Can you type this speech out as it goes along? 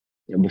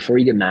before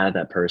you get mad at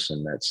that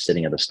person that's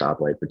sitting at the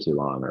stoplight for too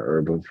long,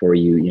 or before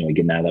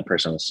get mad at that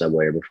person on the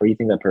subway, or before you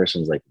think that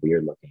person's like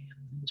weird looking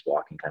and is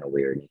walking kind of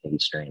weird and you think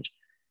he's strange,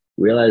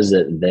 realize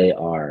that they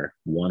are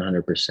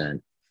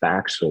 100%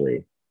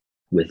 factually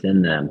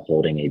within them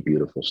holding a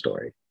beautiful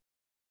story,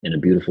 and a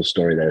beautiful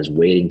story that is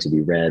waiting to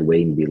be read,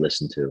 waiting to be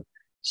listened to.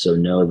 So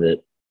know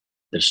that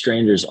there's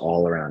strangers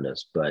all around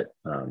us, but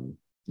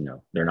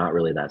they're not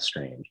really that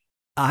strange.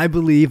 I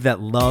believe that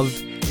love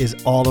is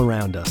all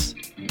around us.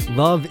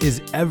 Love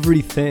is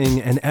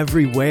everything and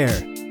everywhere.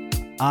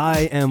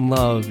 I am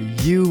love.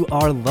 You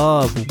are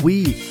love.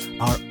 We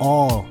are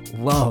all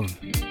love.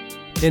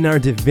 In our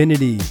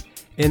divinity,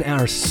 in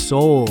our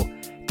soul,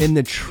 in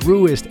the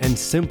truest and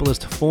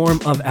simplest form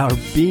of our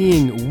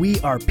being, we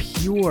are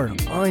pure,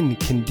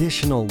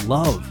 unconditional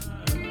love.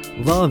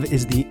 Love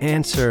is the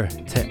answer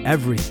to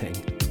everything.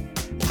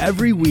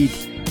 Every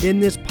week in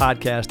this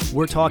podcast,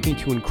 we're talking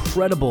to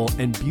incredible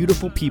and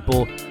beautiful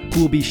people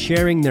who will be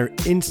sharing their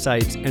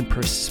insights and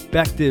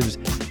perspectives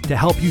to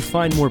help you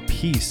find more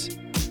peace,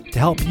 to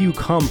help you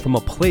come from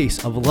a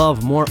place of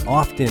love more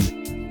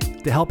often,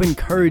 to help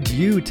encourage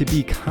you to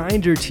be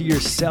kinder to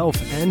yourself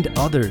and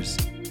others,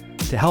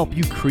 to help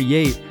you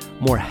create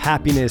more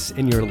happiness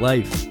in your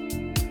life,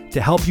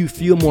 to help you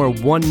feel more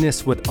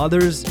oneness with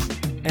others,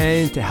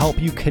 and to help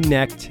you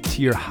connect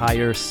to your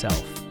higher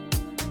self.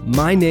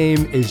 My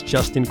name is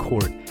Justin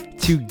Court.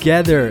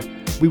 Together,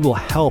 we will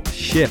help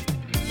shift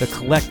the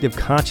collective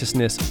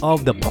consciousness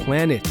of the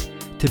planet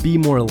to be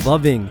more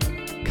loving,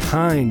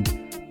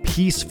 kind,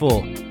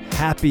 peaceful,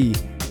 happy,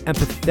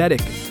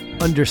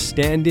 empathetic,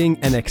 understanding,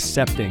 and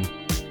accepting.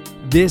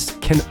 This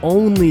can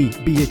only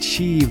be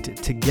achieved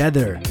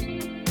together.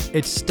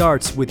 It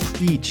starts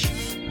with each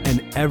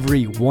and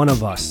every one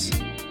of us.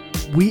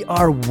 We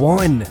are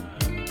one,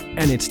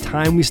 and it's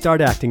time we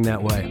start acting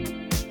that way.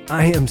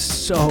 I am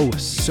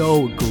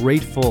so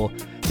grateful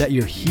that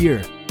you're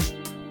here.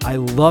 I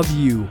love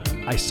you,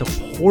 I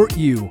support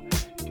you,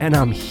 and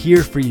I'm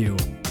here for you.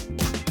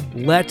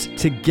 Let's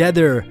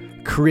together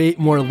create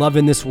more love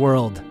in this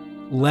world.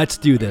 Let's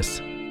do this.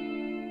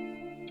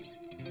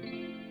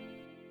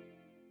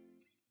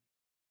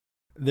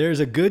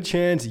 There's a good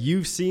chance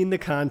you've seen the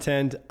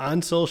content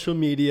on social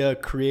media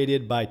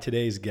created by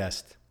today's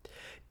guest.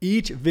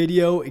 Each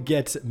video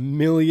gets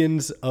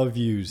millions of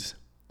views.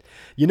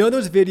 You know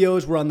those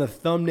videos where on the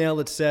thumbnail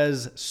it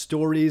says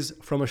stories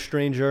from a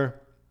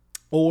stranger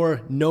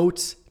or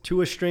notes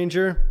to a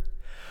stranger?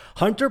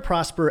 Hunter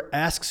Prosper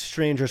asks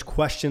strangers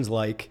questions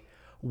like,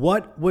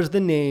 what was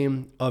the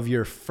name of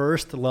your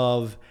first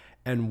love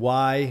and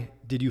why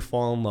did you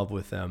fall in love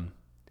with them?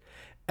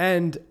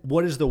 And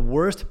what is the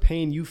worst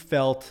pain you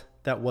felt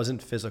that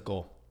wasn't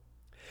physical?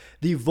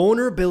 The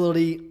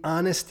vulnerability,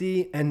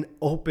 honesty, and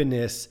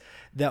openness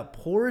that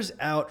pours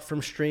out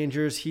from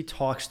strangers he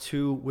talks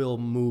to will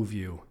move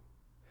you.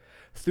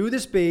 Through the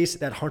space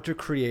that Hunter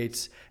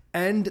creates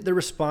and the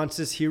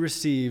responses he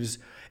receives,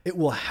 it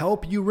will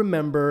help you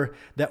remember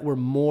that we're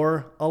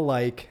more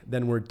alike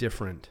than we're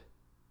different.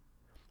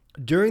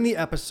 During the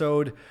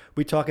episode,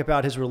 we talk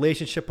about his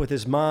relationship with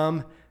his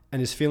mom and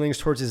his feelings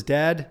towards his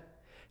dad,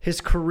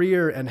 his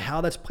career and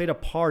how that's played a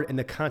part in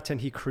the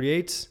content he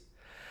creates.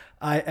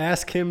 I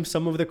ask him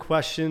some of the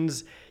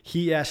questions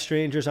he asks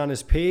strangers on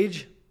his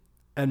page,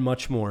 and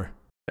much more.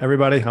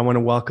 Everybody, I want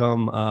to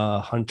welcome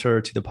Hunter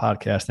to the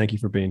podcast. Thank you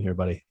for being here,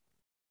 buddy.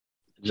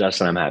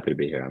 Justin, I'm happy to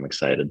be here. I'm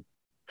excited.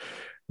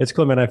 It's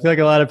cool, man. I feel like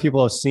a lot of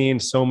people have seen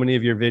so many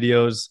of your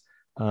videos.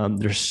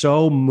 They're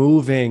so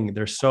moving.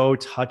 They're so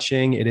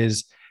touching. It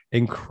is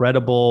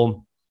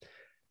incredible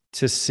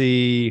to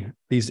see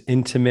these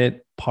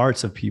intimate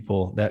parts of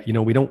people that,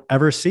 we don't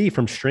ever see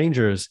from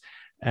strangers.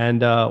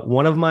 And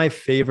one of my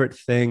favorite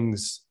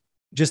things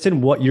just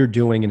in what you're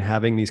doing and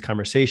having these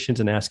conversations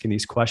and asking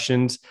these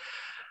questions,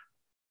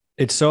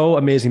 it's so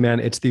amazing,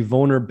 man. It's the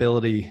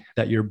vulnerability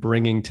that you're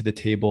bringing to the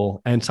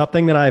table. And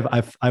something that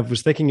I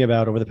was thinking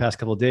about over the past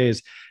couple of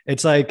days,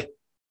 it's like,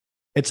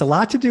 it's a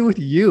lot to do with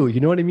you. You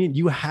know what I mean?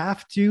 You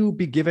have to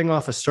be giving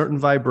off a certain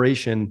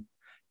vibration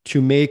to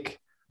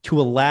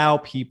allow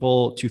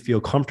people to feel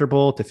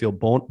comfortable, to feel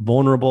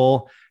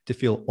vulnerable, to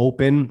feel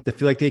open, to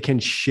feel like they can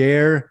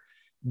share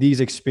these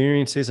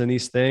experiences and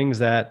these things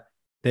that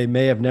they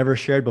may have never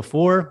shared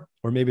before,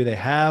 or maybe they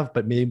have,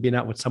 but maybe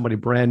not with somebody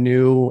brand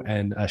new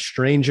and a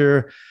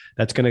stranger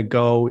that's going to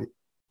go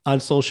on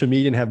social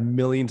media and have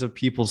millions of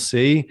people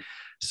see.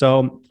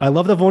 So I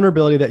love the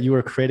vulnerability that you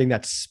are creating.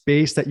 That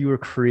space that you are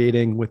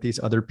creating with these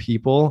other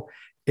people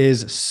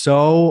is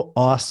so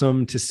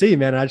awesome to see,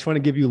 man. I just want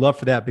to give you love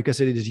for that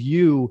because it is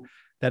you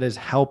that is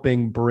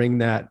helping bring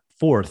that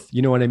forth.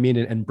 You know what I mean?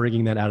 And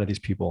bringing that out of these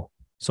people.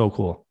 So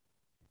cool.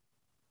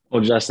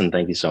 Well, Justin,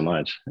 thank you so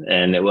much.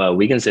 And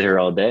we can sit here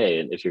all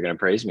day if you're going to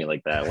praise me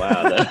like that.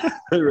 Wow.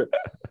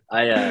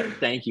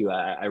 Thank you.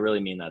 I really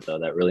mean that though.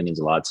 That really means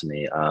a lot to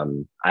me.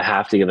 I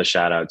have to give a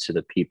shout out to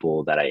the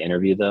people that I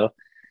interview though.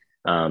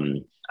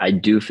 I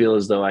do feel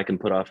as though I can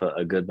put off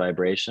a good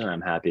vibration.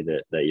 I'm happy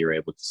that you're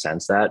able to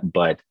sense that,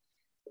 but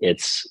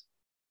it's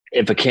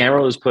If a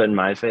camera was put in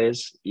my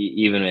face,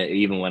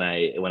 even when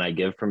I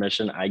give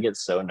permission, I get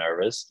so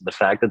nervous. The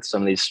fact that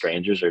some of these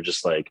strangers are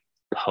just like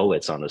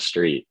poets on the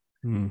street,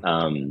 Hmm.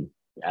 um,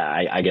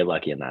 I get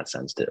lucky in that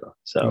sense too.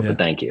 So, Yeah. but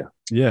thank you.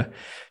 Yeah.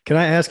 Can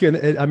I ask you?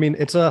 I mean,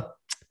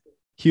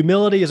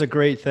 humility is a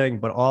great thing,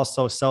 but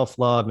also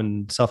self-love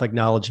and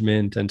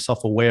self-acknowledgement and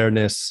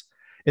self-awareness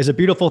is a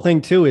beautiful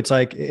thing too. It's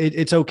like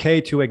it's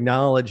okay to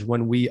acknowledge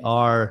when we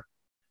are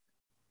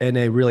in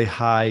a really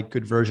high,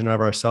 good version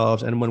of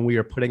ourselves, and when we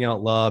are putting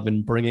out love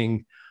and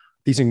bringing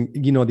these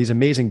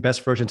amazing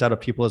best versions out of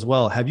people as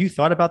well. Have you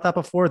thought about that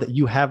before? That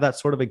you have that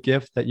sort of a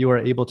gift that you are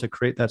able to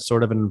create that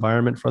sort of an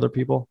environment for other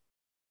people?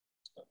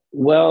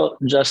 Well,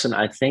 Justin,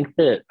 I think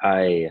that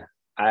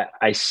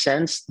I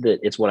sensed that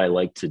it's what I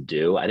like to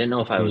do. I didn't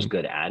know if I was Mm.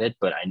 good at it,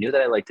 but I knew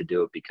that I like to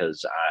do it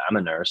because I'm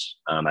a nurse.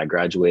 I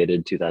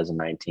graduated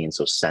 2019,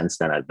 so since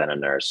then I've been a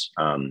nurse.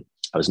 I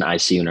was an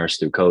ICU nurse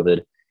through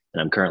COVID,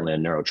 and I'm currently a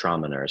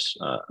neurotrauma nurse.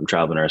 I'm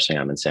travel nursing.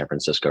 I'm in San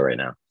Francisco right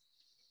now.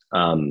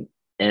 Um,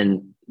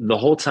 and the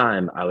whole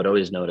time, I would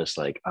always notice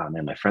like, oh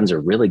man, my friends are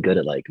really good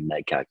at like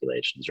med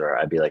calculations, or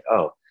I'd be like,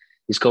 oh,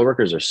 these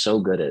coworkers are so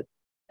good at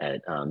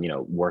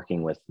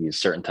working with these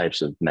certain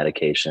types of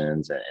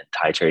medications and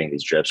titrating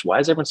these drips. Why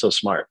is everyone so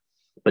smart?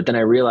 But then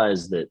I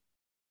realized that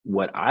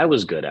what I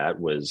was good at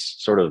was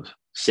sort of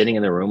sitting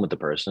in the room with the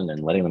person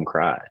and letting them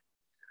cry.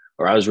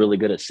 Or I was really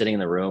good at sitting in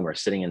the room or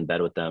sitting in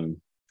bed with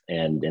them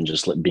and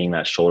just being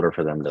that shoulder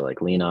for them to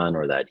like lean on,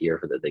 or that ear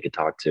for that they could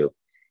talk to.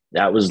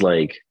 That was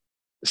like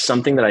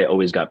something that I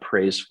always got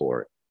praised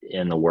for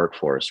in the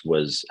workforce,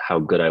 was how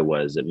good I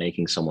was at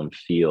making someone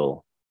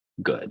feel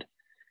good.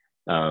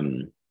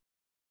 Um,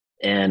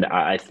 and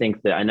I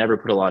think that I never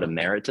put a lot of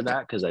merit to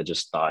that because I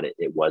just thought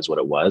it was what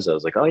it was. I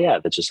was like, oh yeah,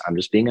 I'm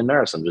just being a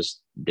nurse. I'm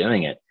just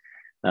doing it.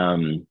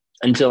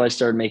 Until I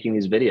started making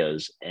these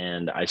videos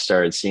and I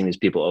started seeing these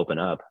people open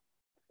up,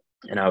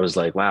 and I was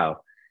like,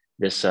 wow,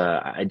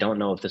 I don't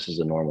know if this is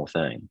a normal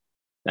thing.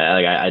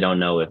 I don't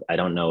know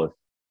if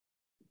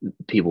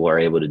people are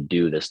able to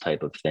do this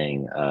type of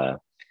thing.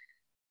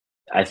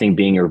 I think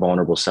being your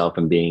vulnerable self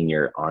and being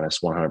your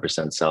honest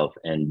 100% self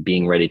and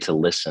being ready to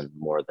listen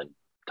more than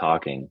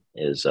talking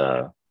is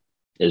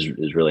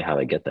really how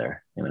I get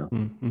there, you know?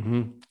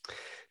 Mm-hmm.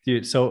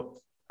 Dude,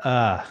 so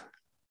uh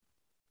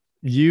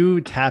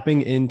you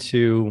tapping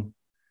into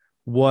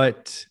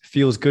what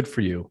feels good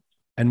for you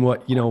and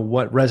what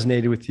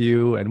resonated with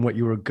you and what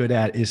you were good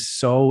at is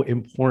so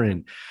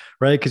important,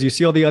 right? Because you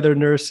see all the other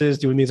nurses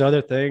doing these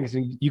other things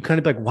and you kind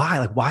of like, why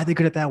are they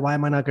good at that? Why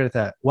am I not good at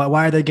that?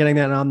 Why are they getting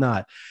that and I'm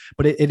not?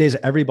 But it is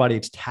everybody.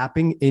 It's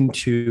tapping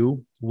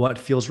into what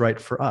feels right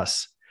for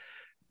us,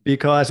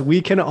 because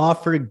we can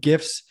offer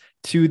gifts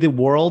to the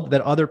world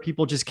that other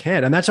people just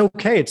can't. And that's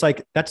okay.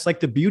 That's like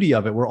the beauty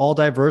of it. We're all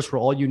diverse. We're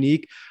all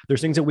unique.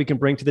 There's things that we can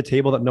bring to the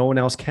table that no one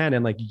else can.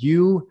 And like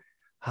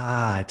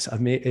it's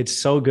amazing. It's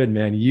so good,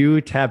 man.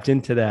 You tapped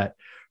into that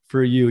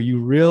for you.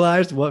 You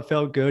realized what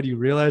felt good. You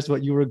realized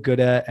what you were good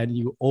at, and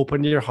you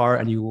opened your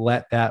heart and you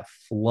let that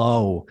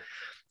flow.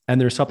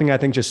 And there's something I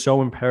think just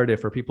so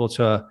imperative for people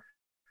to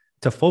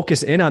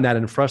focus in on that,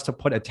 and for us to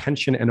put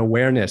attention and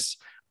awareness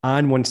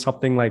on when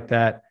something like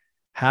that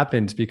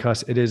happens,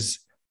 because it is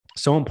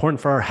so important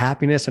for our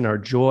happiness and our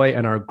joy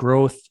and our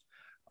growth,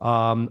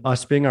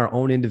 us being our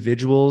own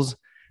individuals.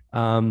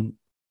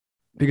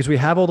 Because we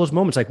have all those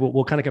moments, like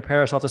we'll kind of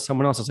compare ourselves to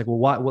someone else. It's like,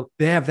 well,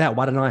 they have that.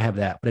 Why don't I have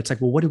that? But it's like,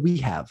 well, what do we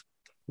have?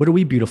 What are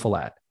we beautiful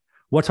at?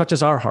 What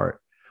touches our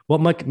heart? What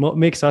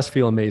makes us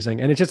feel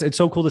amazing? And it's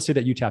so cool to see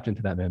that you tapped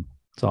into that, man.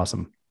 It's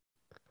awesome.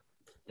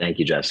 Thank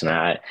you, Justin.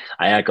 I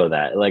echo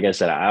that. Like I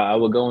said, I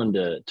would go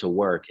into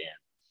work and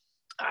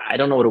I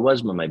don't know what it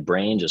was, but my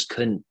brain just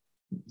couldn't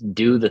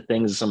do the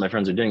things that some of my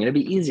friends are doing. It'd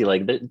be easy.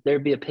 Like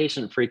there'd be a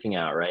patient freaking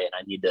out, right? And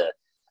I need to,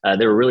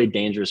 they were really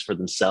dangerous for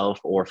themselves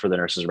or for the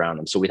nurses around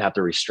them. So we'd have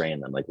to restrain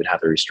them. Like we'd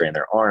have to restrain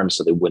their arms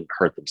so they wouldn't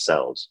hurt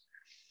themselves.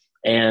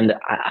 And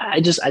I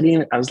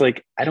was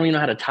like, I don't even know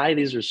how to tie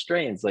these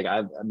restraints. Like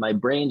my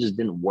brain just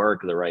didn't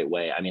work the right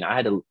way. I mean, I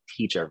had to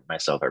teach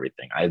myself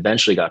everything. I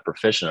eventually got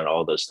proficient at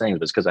all those things,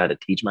 but it's because I had to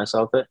teach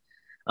myself it.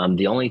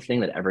 The only thing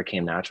that ever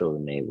came natural to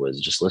me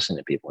was just listening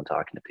to people and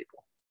talking to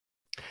people.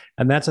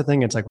 And that's the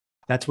thing. It's like,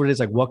 that's what it is.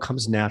 Like what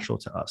comes natural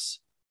to us.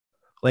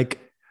 Like,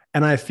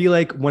 and I feel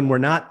like when we're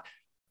not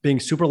being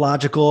super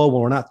logical,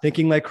 when we're not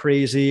thinking like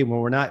crazy,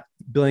 when we're not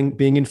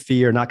being in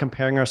fear, not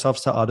comparing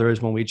ourselves to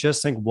others, when we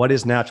just think what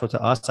is natural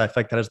to us, I feel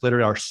like that is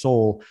literally our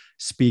soul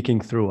speaking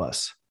through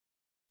us.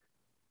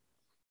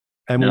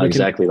 And when No, we can,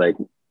 exactly. Like,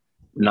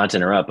 not to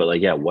interrupt, but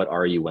like, yeah, what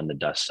are you when the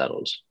dust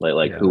settles?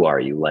 Like, yeah, who are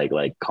you? Like,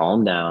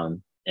 calm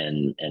down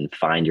and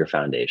find your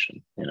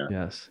foundation. You know.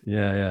 yes,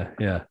 yeah.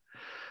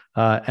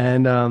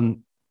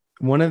 And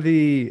one of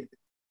the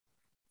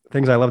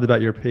things I loved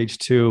about your page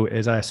too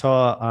is I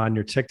saw on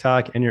your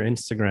TikTok and your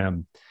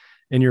Instagram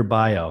in your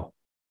bio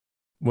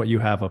what you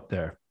have up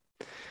there.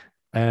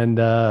 And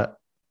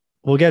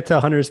we'll get to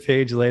Hunter's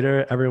page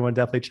later. Everyone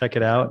definitely check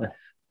it out.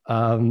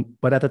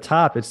 But at the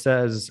top, it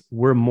says,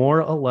 we're more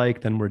alike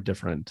than we're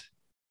different.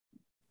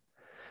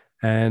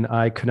 And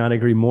I could not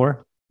agree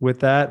more with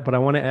that. But I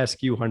want to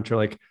ask you, Hunter,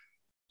 like,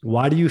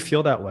 why do you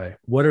feel that way?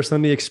 What are some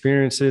of the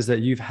experiences that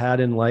you've had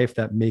in life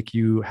that make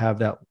you have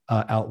that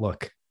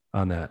outlook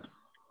on that?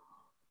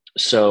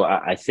 So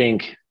I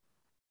think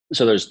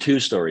so. There's two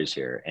stories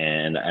here,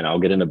 and I'll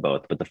get into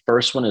both. But the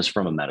first one is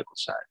from a medical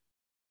side.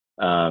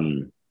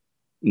 Um,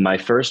 my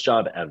first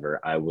job ever,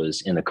 I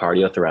was in the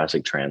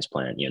cardiothoracic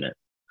transplant unit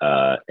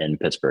in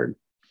Pittsburgh.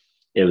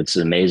 It was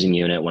an amazing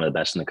unit, one of the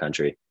best in the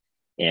country.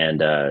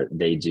 And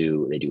they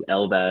do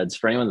LVADs.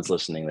 For anyone that's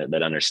listening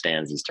that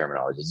understands these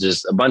terminologies,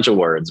 just a bunch of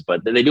words,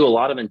 but they do a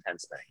lot of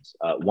intense things.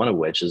 One of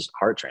which is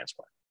heart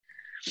transplant.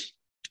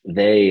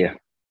 The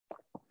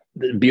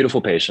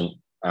beautiful patient.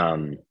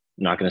 I'm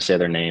not going to say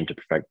their name to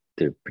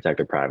protect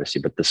their privacy,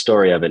 but the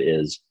story of it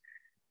is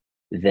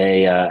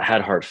they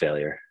had heart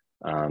failure.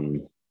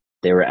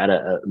 They were at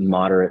a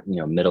moderate,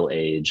 middle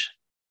age,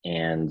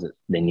 and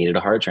they needed a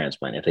heart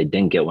transplant. If they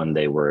didn't get one,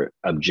 they were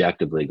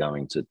objectively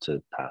going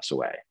to pass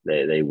away.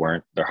 They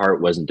weren't, their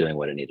heart wasn't doing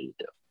what it needed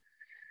to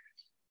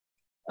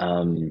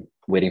do.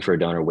 Waiting for a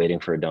donor, waiting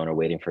for a donor,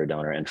 waiting for a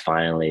donor. And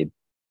finally,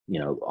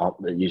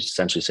 you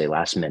essentially say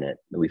last minute,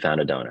 we found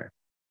a donor.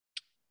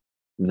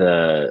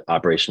 The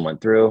operation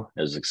went through.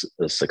 It was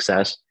a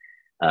success.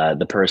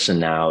 The person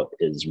now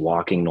is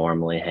walking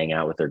normally, hanging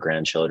out with their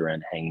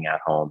grandchildren, hanging at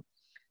home.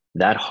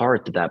 That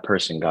heart that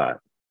person got,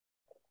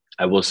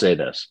 I will say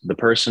this, the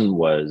person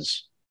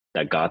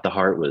that got the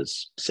heart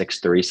was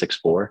 6'3",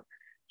 6'4",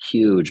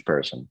 huge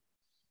person,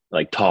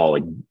 like tall,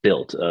 like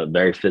built,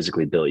 very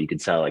physically built. You could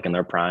tell like in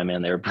their prime,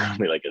 man, they were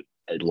probably like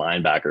a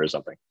linebacker or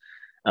something.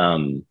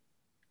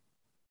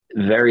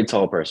 Very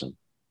tall person.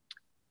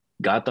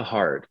 Got the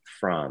heart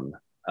from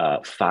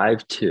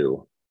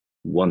 5'2"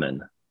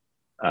 woman,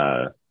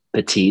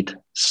 petite,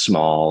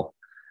 small.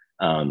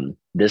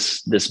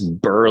 This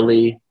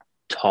burly,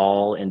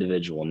 tall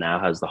individual now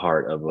has the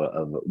heart of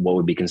what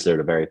would be considered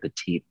a very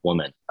petite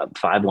woman,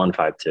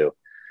 5'1",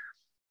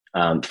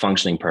 5'2",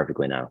 functioning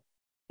perfectly now.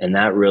 And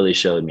that really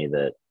showed me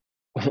that,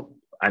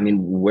 I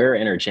mean, we're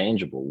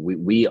interchangeable.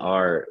 We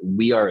are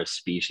a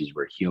species.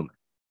 We're human.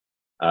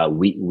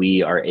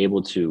 We are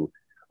able to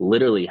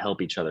literally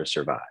help each other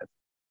survive.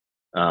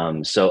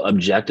 So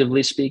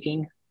objectively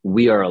speaking,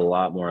 we are a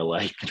lot more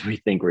alike than we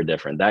think we're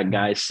different. That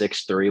guy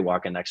 6'3"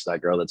 walking next to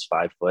that girl that's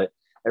 5 foot,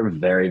 they're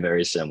very,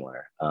 very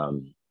similar,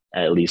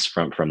 at least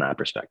from that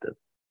perspective.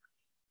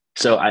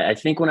 So I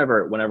think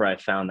whenever I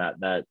found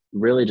that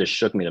really just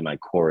shook me to my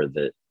core,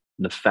 that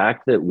the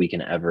fact that we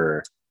can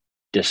ever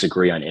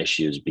disagree on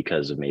issues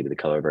because of maybe the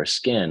color of our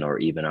skin or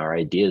even our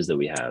ideas that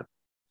we have,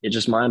 it's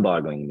just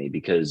mind-boggling to me,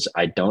 because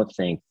I don't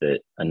think that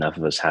enough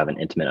of us have an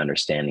intimate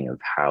understanding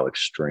of how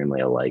extremely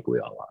alike we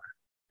all are.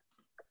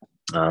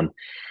 And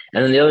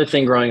then the other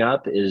thing growing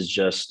up is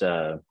just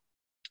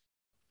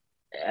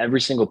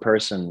every single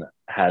person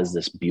has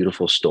this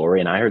beautiful story.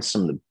 And I heard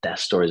some of the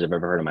best stories I've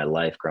ever heard in my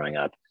life growing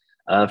up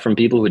from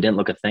people who didn't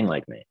look a thing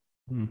like me,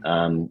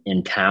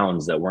 in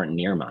towns that weren't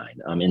near mine,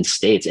 in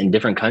states, in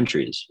different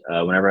countries.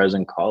 Whenever I was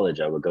in college,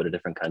 I would go to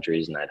different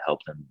countries and I'd help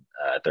them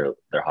at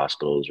their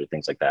hospitals or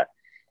things like that.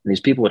 And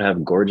these people would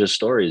have gorgeous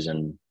stories,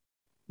 and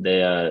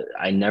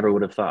I never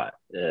would have thought,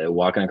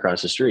 walking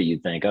across the street,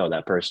 you'd think, oh,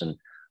 that person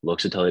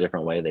looks a totally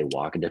different way. They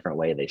walk a different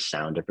way. They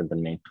sound different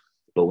than me.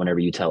 But whenever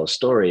you tell a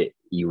story,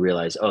 you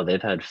realize, oh,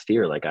 they've had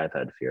fear like I've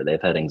had fear.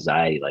 They've had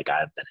anxiety like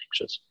I've been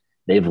anxious.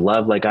 They've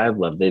loved like I've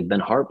loved. They've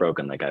been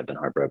heartbroken like I've been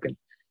heartbroken.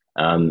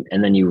 And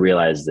then you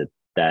realize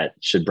that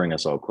should bring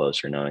us all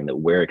closer, knowing that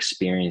we're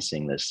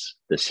experiencing this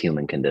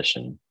human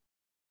condition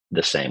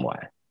the same way.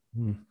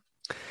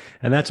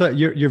 And that's what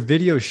your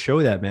videos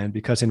show that, man,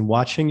 because in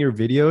watching your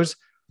videos,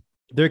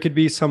 there could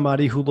be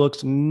somebody who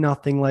looks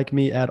nothing like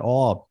me at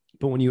all.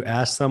 But when you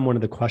ask them one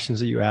of the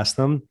questions that you ask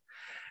them,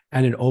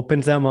 and it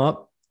opens them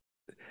up,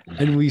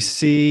 and we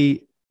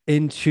see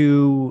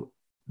into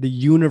the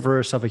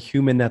universe of a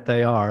human that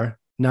they are,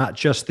 not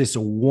just this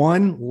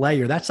one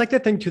layer. That's like the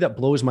thing too that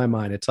blows my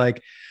mind. It's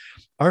like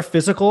our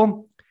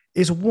physical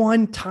is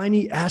one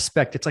tiny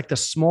aspect. It's like the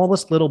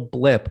smallest little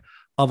blip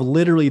of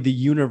literally the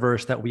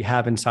universe that we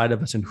have inside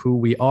of us and who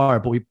we are.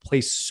 But we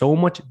place so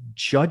much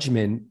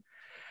judgment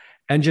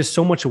and just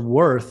so much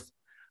worth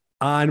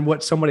on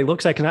what somebody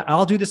looks like. And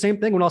I'll do the same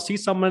thing when I'll see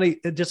somebody,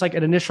 just like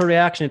an initial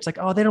reaction. It's like,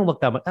 oh, they don't look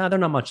that much. They're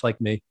not much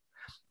like me.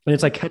 And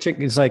it's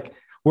like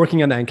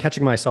working on that and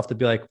catching myself to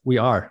be like, we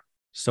are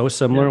so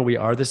similar. Yeah. We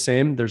are the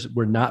same.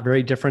 We're not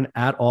very different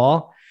at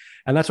all.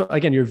 And that's what,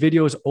 again, your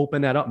videos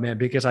open that up, man,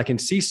 because I can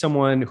see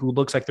someone who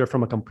looks like they're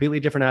from a completely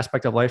different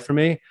aspect of life for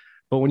me.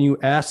 But when you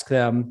ask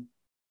them,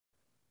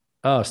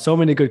 oh, so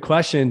many good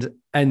questions,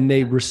 and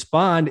they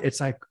respond, it's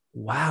like,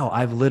 wow,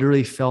 I've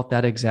literally felt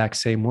that exact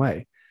same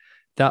way.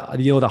 That,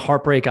 the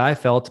heartbreak I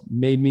felt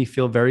made me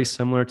feel very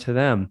similar to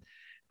them.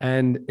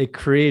 And it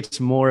creates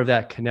more of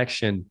that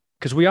connection,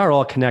 because we are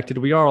all connected.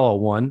 We are all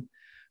one,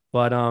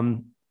 but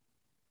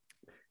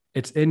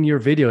it's in your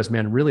videos,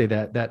 man, really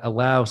that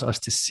allows us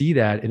to see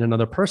that in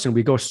another person.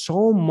 We go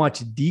so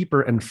much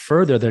deeper and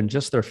further than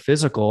just their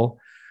physical.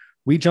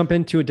 We jump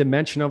into a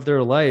dimension of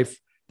their life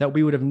that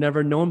we would have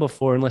never known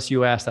before unless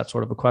you asked that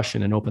sort of a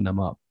question and open them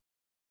up.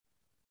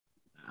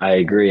 I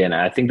agree. And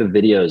I think the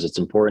videos, it's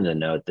important to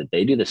note that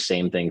they do the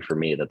same thing for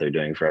me that they're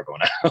doing for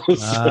everyone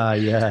else. Ah,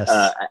 yes.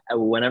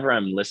 Whenever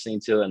I'm listening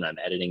to it and I'm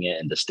editing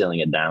it and distilling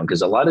it down,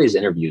 because a lot of these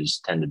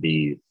interviews tend to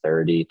be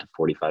 30 to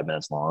 45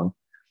 minutes long,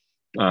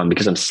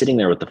 because I'm sitting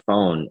there with the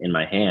phone in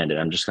my hand and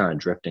I'm just kind of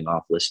drifting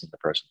off listening to the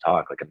person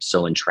talk. Like I'm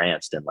so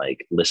entranced in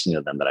like listening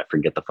to them that I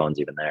forget the phone's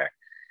even there.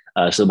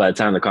 So by the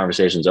time the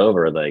conversation's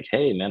over, like,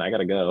 hey, man, I got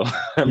to go.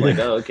 I'm like,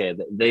 oh, okay.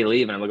 They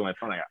leave and I look at my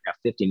phone. I got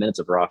 50 minutes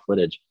of raw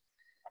footage.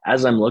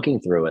 As I'm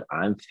looking through it,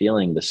 I'm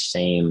feeling the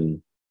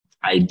same.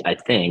 I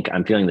think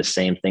I'm feeling the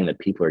same thing that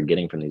people are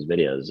getting from these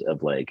videos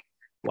of like,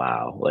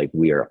 wow, like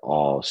we are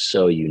all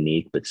so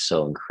unique, but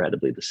so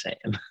incredibly the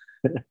same.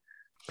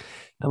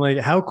 I'm like,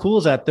 how cool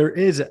is that? There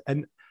is,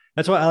 and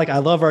that's why I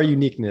love our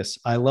uniqueness.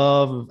 I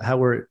love how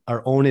we're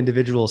our own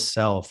individual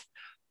self,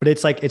 but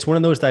it's like, it's one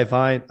of those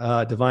divine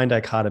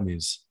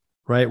dichotomies,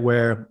 right?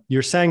 Where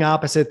you're saying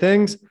opposite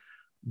things,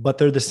 but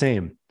they're the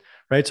same.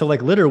 Right. So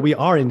like literally we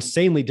are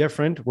insanely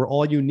different. We're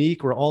all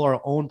unique. We're all our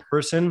own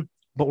person,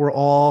 but we're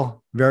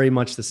all very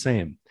much the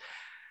same.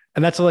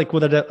 And that's like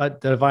what a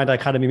divine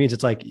dichotomy means.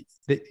 It's like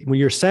when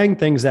you're saying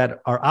things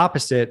that are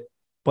opposite,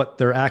 but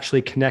they're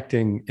actually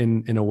connecting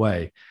in a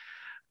way.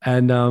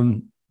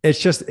 And it's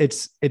just,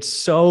 it's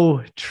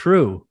so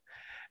true.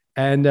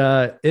 And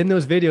in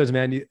those videos,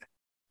 man,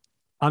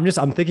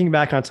 I'm thinking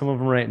back on some of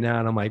them right now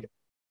and I'm like,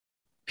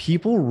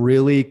 people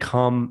really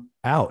come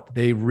out.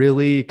 They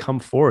really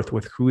come forth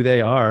with who they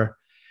are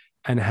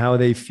and how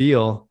they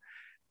feel.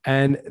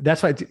 And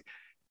that's why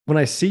when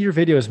I see your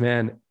videos,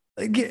 man,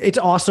 it's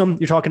awesome.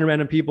 You're talking to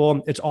random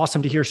people. It's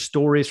awesome to hear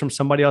stories from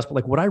somebody else. But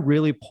like what I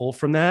really pull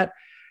from that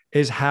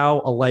is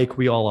how alike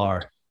we all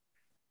are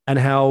and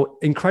how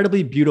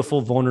incredibly beautiful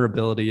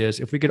vulnerability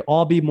is. If we could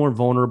all be more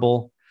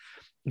vulnerable,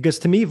 because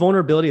to me,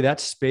 vulnerability, that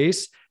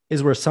space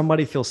is where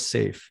somebody feels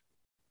safe.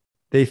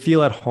 They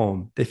feel at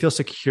home. They feel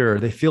secure.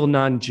 They feel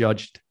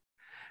non-judged.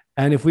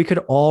 And if we could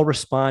all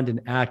respond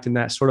and act in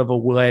that sort of a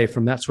way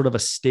from that sort of a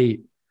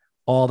state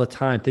all the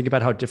time, think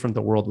about how different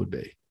the world would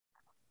be.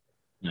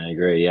 I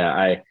agree.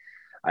 Yeah.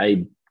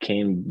 I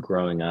came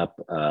growing up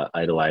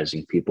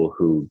idolizing people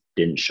who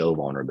didn't show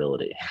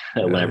vulnerability.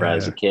 Whenever I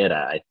was a kid,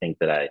 I think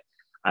that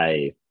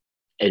I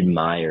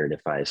admired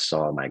if I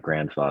saw my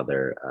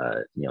grandfather,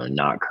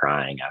 not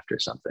crying after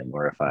something,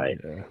 or if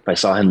I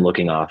saw him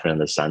looking off in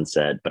the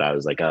sunset, but I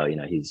was like, oh,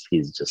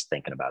 he's just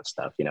thinking about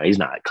stuff. He's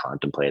not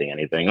contemplating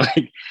anything.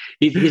 Like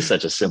he's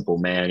such a simple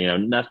man.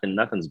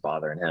 Nothing's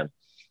bothering him.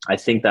 I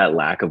think that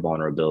lack of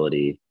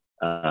vulnerability,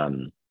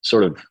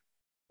 sort of,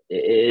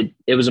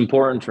 it was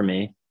important for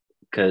me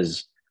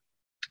because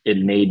it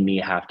made me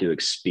have to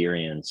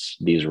experience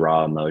these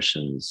raw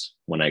emotions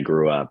when I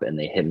grew up, and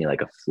they hit me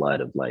like a flood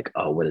of like,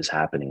 oh, what is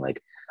happening?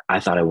 Like, I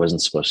thought I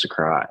wasn't supposed to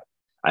cry.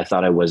 I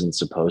thought I wasn't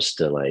supposed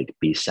to like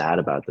be sad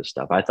about this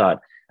stuff. I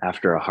thought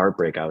after a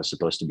heartbreak, I was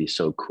supposed to be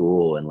so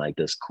cool and like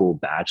this cool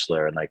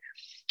bachelor. And like,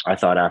 I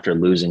thought after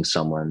losing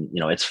someone,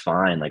 it's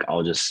fine. Like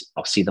I'll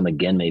see them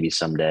again, maybe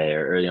someday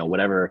or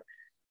whatever.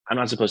 I'm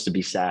not supposed to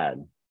be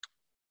sad.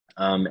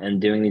 And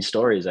doing these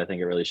stories, I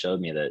think it really showed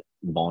me that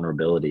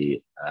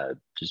vulnerability,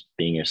 just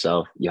being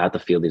yourself, you have to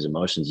feel these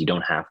emotions. You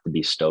don't have to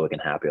be stoic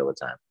and happy all the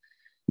time.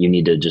 You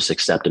need to just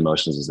accept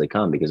emotions as they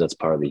come because that's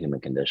part of the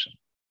human condition.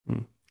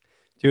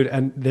 Dude,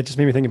 and that just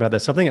made me think about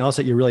this. Something else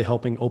that you're really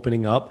helping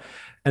opening up,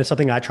 and it's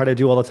something I try to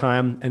do all the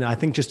time. And I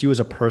think just you as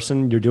a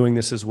person, you're doing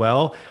this as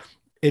well.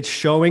 It's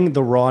showing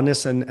the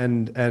rawness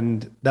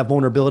and that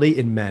vulnerability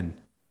in men.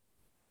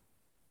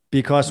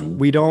 Because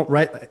we don't,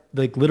 right?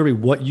 Like literally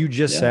what you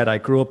just said, I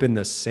grew up in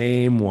the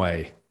same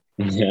way.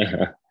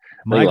 Yeah.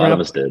 A lot of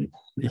us did.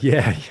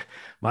 Yeah.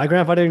 My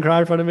grandpa didn't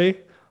cry in front of me.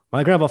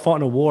 My grandpa fought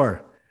in a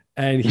war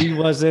and he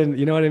wasn't,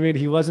 you know what I mean?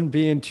 He wasn't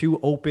being too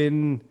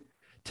open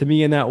to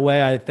me in that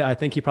way. I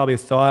think he probably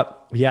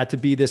thought he had to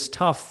be this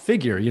tough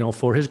figure,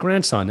 for his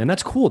grandson. And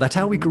that's cool. That's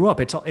how we grew up.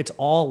 It's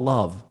all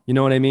love. You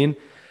know what I mean?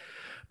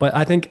 But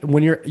I think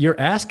when you're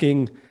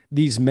asking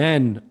these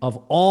men of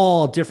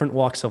all different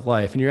walks of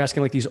life, and you're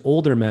asking like these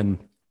older men,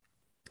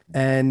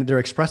 and they're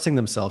expressing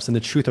themselves in the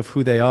truth of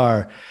who they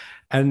are.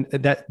 And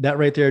that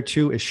right there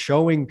too is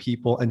showing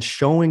people and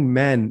showing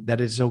men that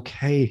it's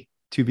okay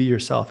to be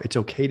yourself. It's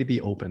okay to be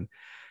open.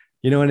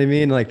 You know what I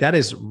mean? Like that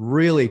is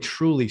really,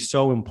 truly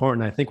so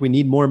important. I think we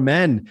need more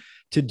men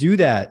to do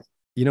that.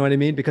 You know what I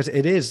mean? Because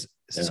it is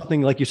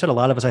something, like you said, a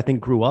lot of us, I think,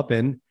 grew up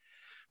in,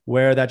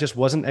 where that just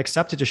wasn't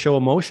accepted to show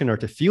emotion or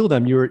to feel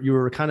them. You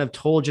were kind of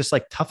told just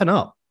like toughen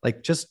up,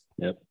 like just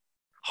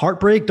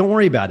heartbreak. Don't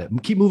worry about it.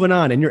 Keep moving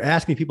on. And you're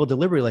asking people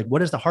deliberately, like,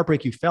 what is the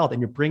heartbreak you felt?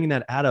 And you're bringing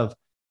that out of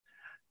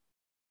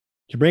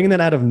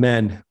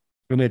men.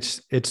 And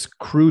it's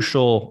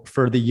crucial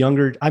for the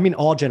younger, I mean,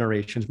 all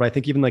generations, but I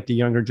think even like the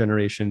younger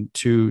generation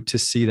to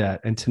see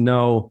that and to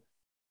know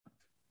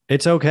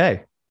it's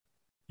okay.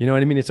 You know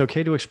what I mean? It's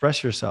okay to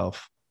express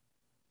yourself.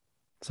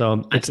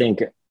 So I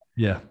think,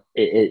 yeah.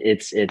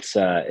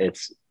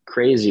 It's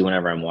crazy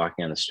whenever I'm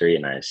walking on the street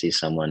and I see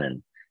someone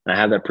and I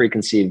have that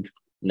preconceived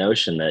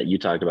notion that you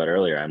talked about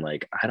earlier. I'm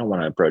like, I don't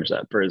want to approach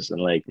that person.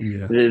 Like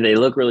Yeah. they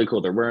look really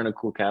cool. They're wearing a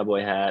cool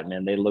cowboy hat,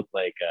 man. They look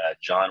like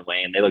John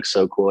Wayne. They look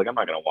so cool. Like I'm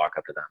not gonna walk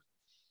up to them.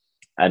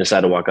 I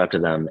decided to walk up to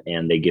them,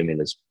 and they give me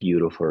this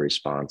beautiful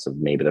response of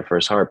maybe their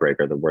first heartbreak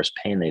or the worst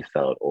pain they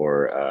felt,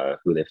 or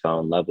who they fell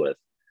in love with.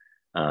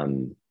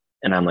 Um,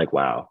 and I'm like,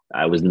 wow,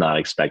 I was not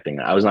expecting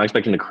that. I was not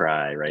expecting to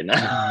cry right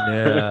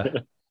now.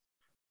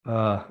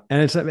 Yeah.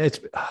 And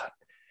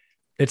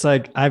it's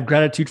like, I have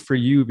gratitude for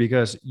you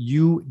because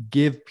you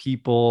give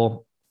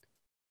people,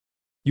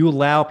 you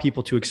allow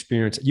people to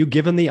experience it. You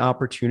give them the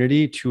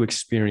opportunity to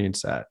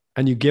experience that,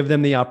 and you give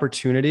them the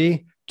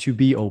opportunity to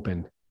be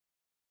open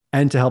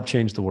and to help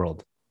change the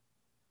world.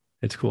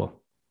 It's cool.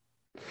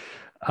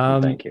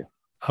 Thank you.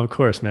 Of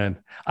course, man.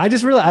 I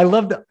just really, I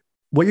love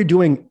what you're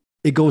doing.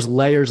 It goes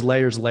layers,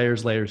 layers,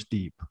 layers, layers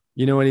deep.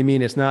 You know what I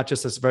mean? It's not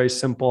just this very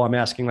simple, I'm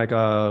asking like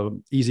a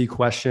easy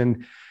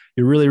question.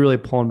 You're really, really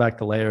pulling back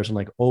the layers and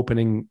like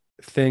opening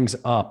things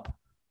up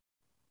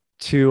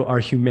to our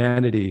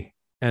humanity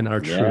and our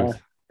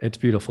truth. It's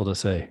beautiful to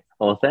say.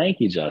 Well, thank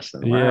you,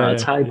 Justin. Wow, Yeah.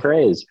 that's high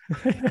praise.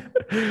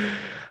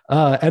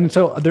 And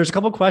so there's a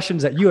couple of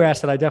questions that you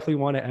asked that I definitely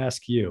want to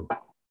ask you.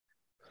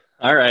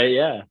 All right.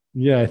 Yeah.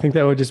 Yeah, I think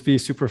that would just be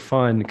super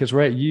fun because,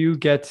 right, you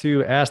get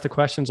to ask the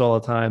questions all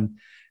the time.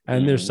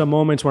 And there's some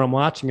moments where I'm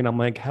watching and I'm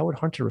like, how would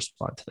Hunter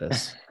respond to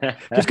this?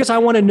 Just because I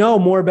want to know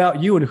more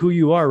about you and who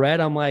you are, right?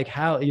 I'm like,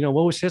 how,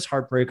 what was his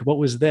heartbreak? What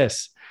was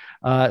this?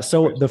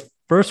 So the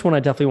first one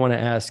I definitely want to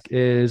ask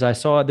is, I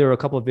saw there were a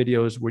couple of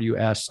videos where you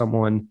asked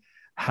someone,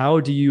 how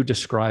do you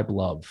describe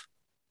love?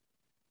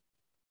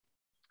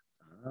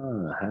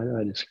 Oh, how do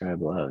I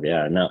describe love?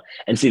 Yeah, no.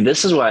 And see,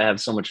 this is why I have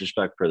so much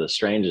respect for the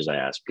strangers I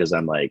ask, because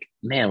I'm like,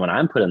 man, when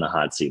I'm put in the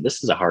hot seat,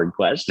 this is a hard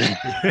question.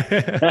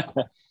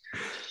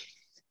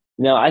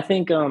 No, I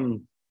think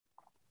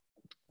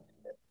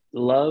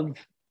love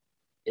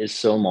is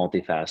so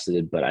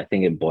multifaceted, but I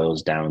think it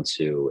boils down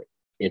to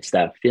it's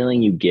that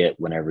feeling you get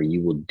whenever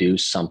you will do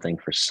something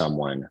for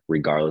someone,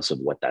 regardless of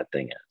what that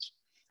thing is.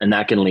 And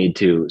that can lead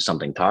to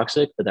something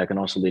toxic, but that can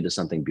also lead to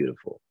something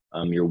beautiful.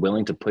 You're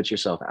willing to put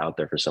yourself out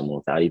there for someone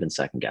without even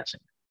second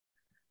guessing.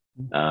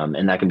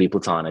 And that can be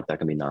platonic, that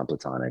can be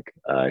non-platonic,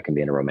 it can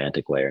be in a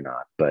romantic way or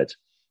not. But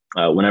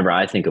whenever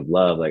I think of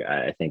love, like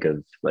I think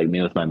of like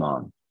me with my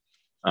mom.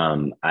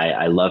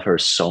 I love her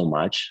so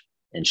much,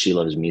 and she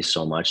loves me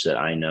so much that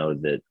I know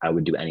that I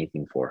would do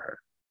anything for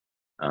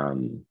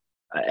her.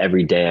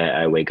 Every day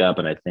I wake up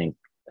and I think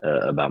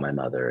about my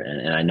mother,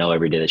 and I know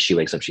every day that she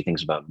wakes up, she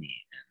thinks about me.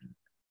 And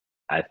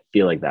I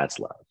feel like that's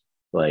love.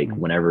 Like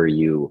whenever,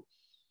 even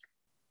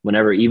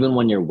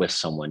when you're with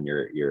someone,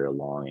 you're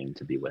longing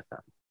to be with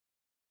them.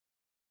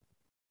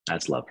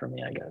 That's love for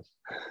me, I guess.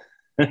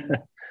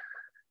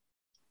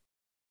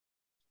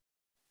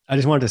 I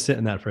just wanted to sit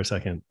in that for a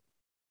second.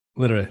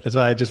 Literally. That's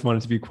why I just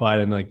wanted to be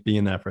quiet and like be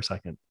in that for a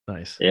second.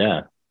 Nice.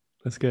 Yeah.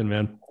 That's good,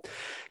 man.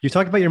 You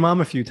talked about your mom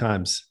a few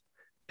times.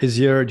 Do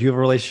you have a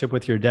relationship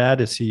with your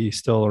dad? Is he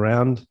still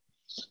around?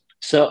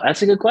 So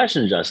that's a good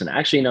question, Justin.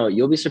 Actually, no,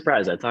 you'll be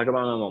surprised. I talk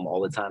about my mom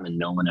all the time, and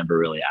no one ever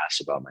really asks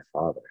about my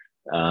father.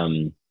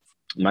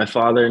 My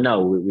father,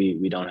 no,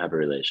 we don't have a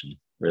relation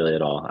really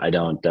at all. I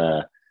don't.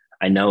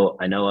 I know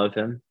of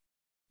him.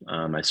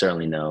 I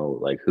certainly know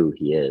like who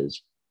he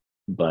is,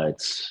 but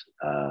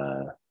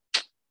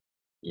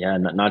yeah,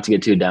 not to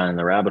get too down in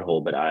the rabbit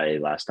hole, but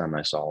last time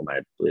I saw him, I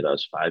believe I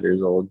was 5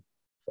 years old.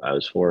 I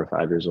was 4 or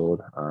 5 years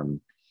old.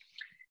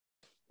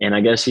 And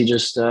I guess he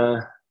just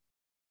was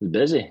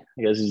busy.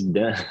 I guess he's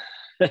dead.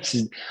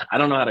 I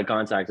don't know how to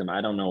contact him. I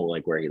don't know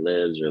like where he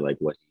lives or like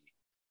what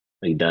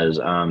he does.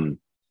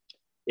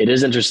 It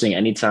is interesting.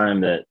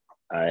 Anytime that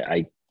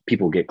I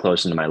people get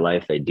close into my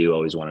life, they do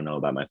always want to know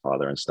about my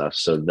father and stuff.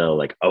 So they'll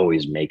like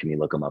always make me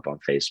look him up on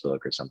Facebook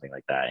or something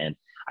like that. And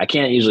I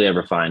can't usually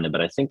ever find it,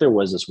 but I think there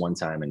was this one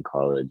time in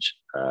college.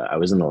 I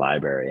was in the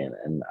library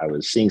and I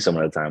was seeing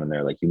someone at the time, and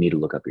they're like, "You need to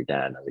look up your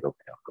dad." And I was like,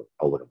 "Okay,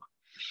 I'll look him up."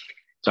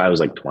 So I was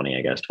like 20,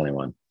 I guess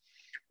 21,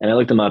 and I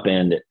looked him up,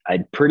 and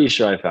I'm pretty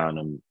sure I found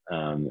him.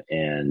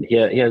 And he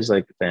has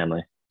like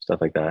family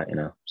stuff like that,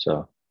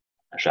 So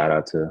shout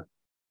out to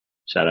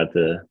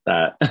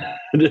that.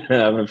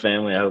 Having a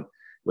family. I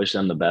wish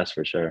them the best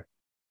for sure.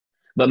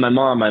 But my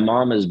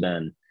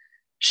mom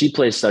she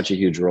plays such a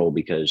huge role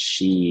because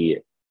she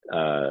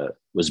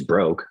was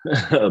broke,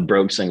 a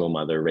broke single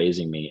mother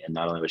raising me. And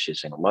not only was she a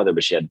single mother,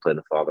 but she had to play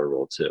the father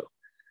role too.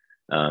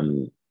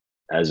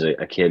 As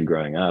a kid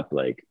growing up,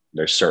 like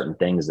there's certain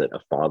things that a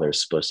father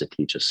is supposed to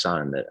teach a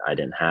son that I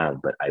didn't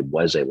have, but I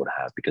was able to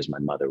have because my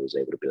mother was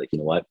able to be like, you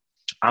know what?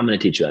 I'm going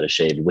to teach you how to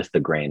shave with the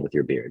grain with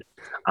your beard.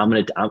 I'm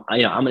going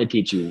to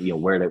teach you,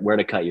 where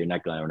to cut your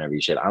neckline whenever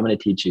you shave. I'm going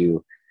to teach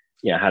you,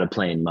 how to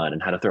play in mud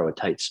and how to throw a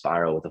tight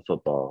spiral with a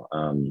football.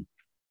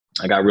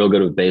 I got real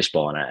good with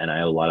baseball, and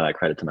I owe a lot of that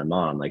credit to my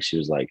mom. Like she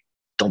was like,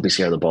 "Don't be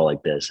scared of the ball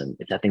like this, and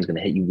if that thing's going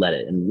to hit you, let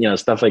it." And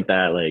stuff like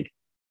that. Like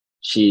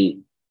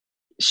she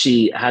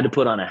had to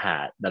put on a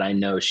hat that I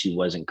know she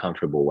wasn't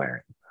comfortable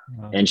wearing,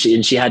 and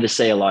she had to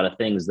say a lot of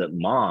things that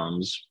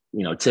moms,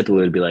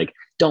 typically would be like,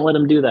 "Don't let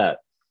him do that."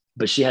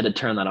 but she had to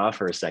turn that off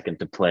for a second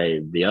to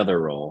play the other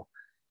role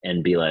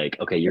and be like,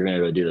 okay, you're going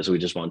to go do this. We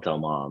just won't tell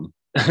mom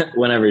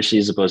whenever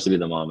she's supposed to be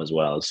the mom as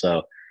well.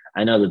 So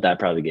I know that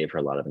probably gave her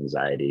a lot of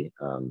anxiety.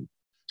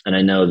 And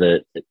I know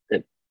that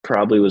it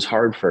probably was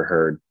hard for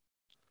her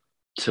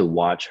to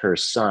watch her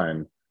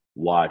son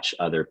watch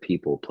other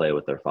people play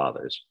with their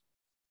fathers.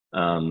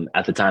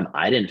 At the time,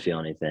 I didn't feel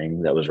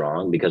anything that was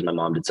wrong because my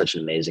mom did such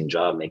an amazing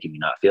job making me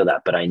not feel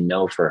that. But I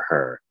know for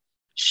her,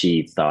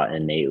 she thought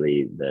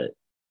innately that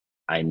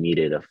I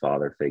needed a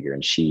father figure,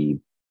 and she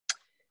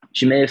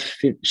may have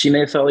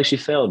felt like she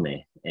failed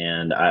me,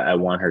 and I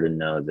want her to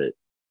know that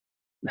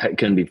it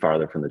couldn't be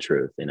farther from the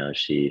truth. You know,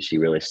 she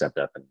really stepped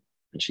up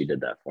and she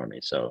did that for me.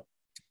 So,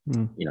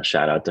 you know,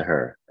 shout out to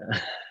her.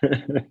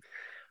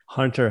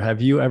 Hunter,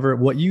 have you ever,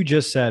 what you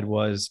just said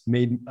was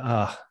made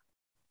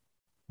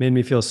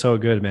me feel so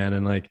good, man.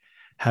 And like,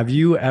 have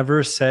you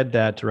ever said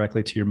that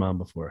directly to your mom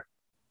before?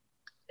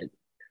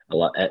 A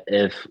lot.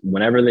 If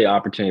whenever the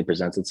opportunity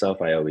presents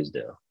itself, I always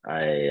do.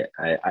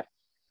 But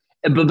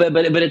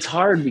it's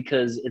hard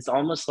because it's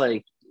almost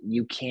like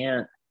you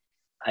can't.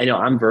 I know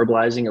I'm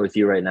verbalizing it with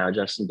you right now,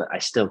 Justin, but I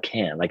still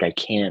can't. Like I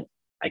can't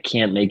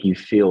make you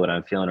feel what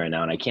I'm feeling right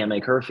now, and I can't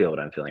make her feel what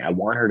I'm feeling. I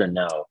want her to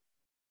know.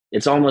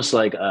 It's almost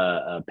like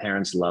a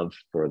parent's love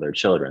for their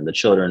children. The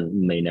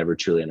children may never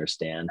truly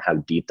understand how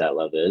deep that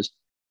love is.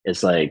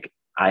 It's like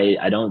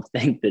I don't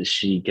think that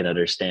she can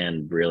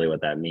understand really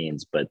what that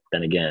means. But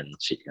then again,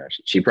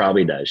 she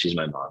probably does. She's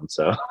my mom,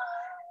 so.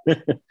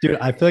 Dude,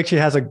 I feel like she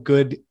has a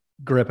good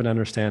grip and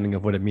understanding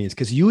of what it means.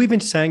 Cause you even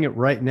saying it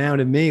right now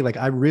to me, like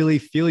I really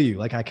feel you.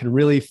 Like I can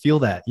really feel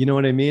that. You know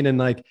what I mean? And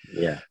like,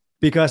 yeah,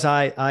 because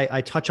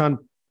I touch on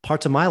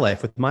parts of my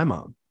life with my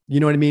mom. You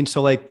know what I mean?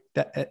 So like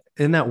that,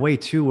 in that way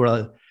too,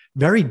 we're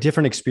very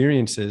different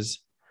experiences,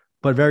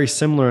 but very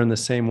similar in the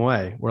same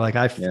way. Where like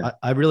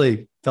I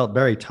really felt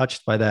very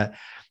touched by that,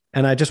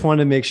 and I just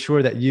wanted to make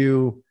sure that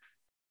you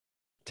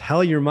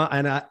tell your mom.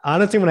 And I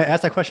honestly, when I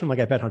asked that question, I'm like,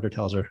 I bet Hunter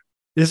tells her.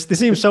 This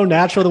seems so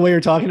natural the way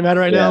you're talking about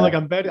it right now. Like I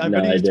bet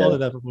he's told her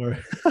that before.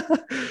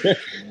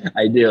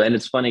 I do, and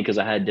it's funny because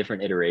I had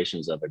different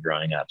iterations of it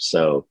growing up.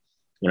 So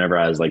whenever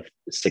I was like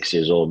 6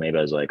 years old, maybe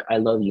I was like, I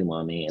love you,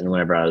 mommy. And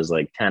whenever I was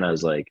like 10, I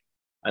was like,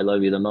 I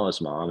love you the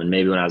most, mom. And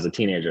maybe when I was a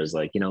teenager, I was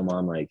like, you know,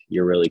 mom, like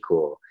you're really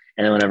cool.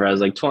 And then whenever I was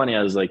like 20,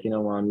 I was like, you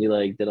know, mom, you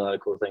like did a lot of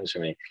cool things for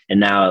me. And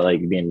now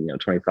like being,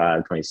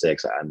 25,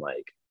 26, I'm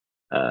like,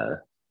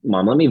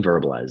 mom, let me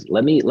verbalize.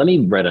 Let me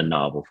write a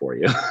novel for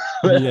you.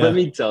 Let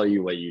me tell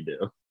you what you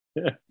do.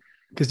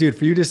 Because dude,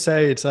 for you to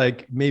say it's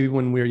like maybe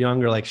when we were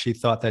younger, like she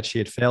thought that she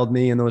had failed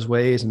me in those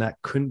ways, and that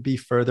couldn't be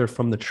further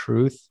from the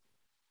truth.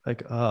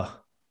 Like, oh,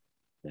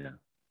 yeah.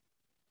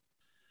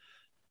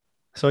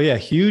 So yeah,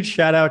 huge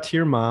shout out to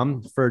your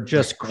mom for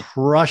just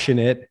crushing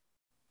it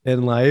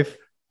in life.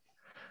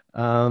 I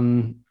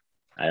owe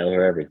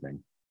her everything.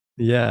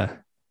 Yeah.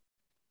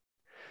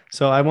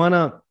 So I want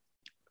to,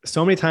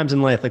 so many times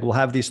in life, like we'll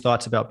have these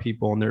thoughts about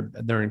people and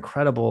they're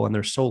incredible and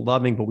they're so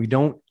loving, but we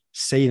don't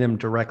say them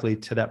directly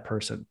to that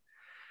person.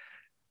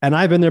 And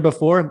I've been there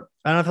before.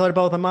 I don't feel like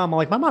about with my mom. I'm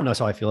like, my mom knows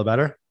how I feel about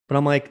her. But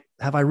I'm like,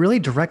 have I really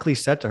directly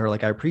said to her,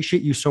 like, I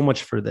appreciate you so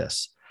much for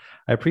this.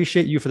 I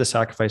appreciate you for the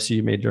sacrifice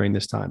you made during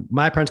this time.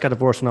 My parents got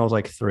divorced when I was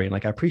like 3. And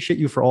like, I appreciate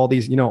you for all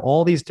these,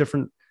 all these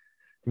different,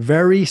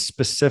 very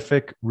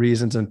specific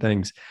reasons and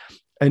things.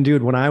 And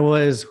dude, when I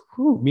was,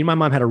 me and my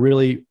mom had a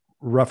really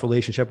rough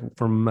relationship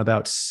from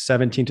about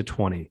 17 to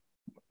 20.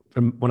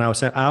 From when I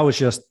was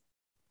just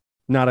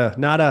not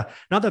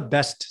the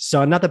best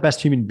son, not the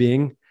best human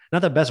being,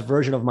 not the best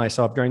version of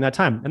myself during that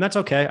time. And that's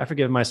okay. I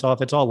forgive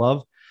myself. It's all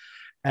love.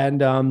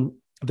 And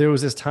there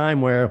was this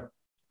time where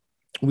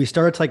we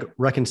started to like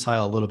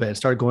reconcile a little bit and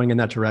started going in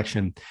that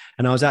direction.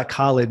 And I was at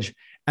college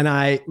and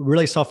I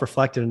really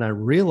self-reflected and I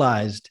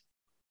realized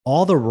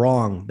all the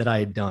wrong that I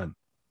had done.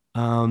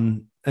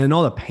 And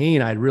all the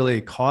pain I'd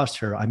really caused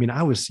her. I mean,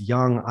 I was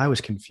young, I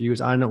was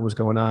confused. I didn't know what was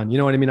going on. You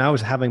know what I mean? I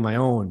was having my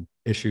own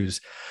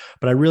issues,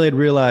 but I really had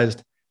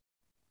realized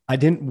I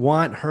didn't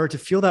want her to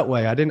feel that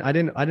way. I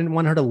didn't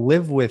want her to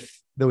live with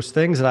those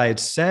things that I had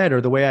said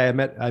or the way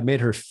I made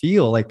her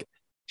feel. Like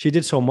she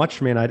did so much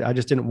for me, and I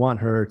just didn't want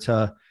her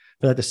for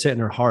that to sit in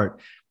her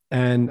heart.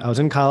 And I was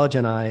in college,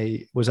 and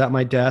I was at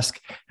my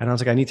desk, and I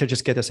was like, I need to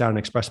just get this out and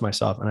express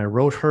myself. And I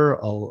wrote her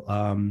a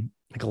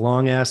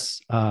long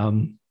ass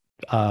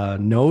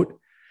note,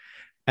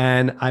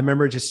 and I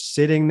remember just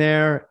sitting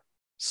there,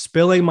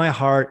 spilling my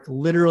heart,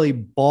 literally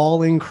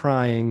bawling,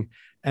 crying,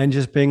 and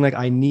just being like,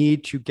 I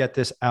need to get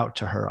this out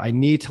to her. I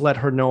need to let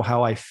her know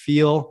how I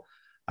feel.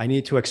 I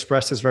need to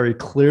express this very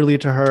clearly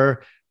to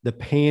her. The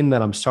pain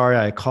that I'm sorry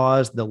I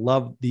caused, the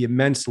love, the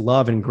immense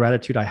love and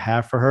gratitude I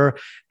have for her.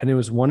 And it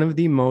was one of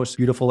the most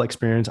beautiful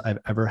experiences I've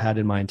ever had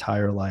in my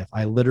entire life.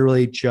 I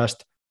literally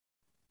just,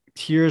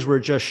 tears were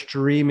just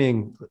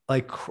streaming.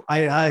 Like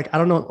I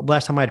don't know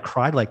last time I'd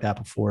cried like that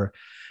before.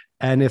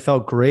 And it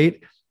felt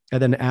great.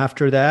 And then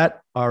after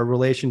that, our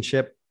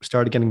relationship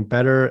started getting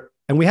better.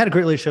 And we had a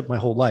great relationship my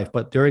whole life.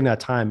 But during that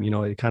time,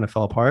 it kind of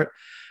fell apart.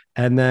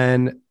 And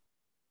then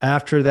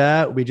after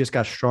that, we just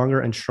got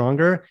stronger and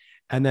stronger.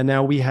 And then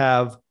now we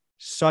have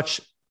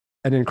such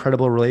an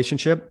incredible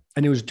relationship.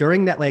 And it was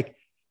during that, like,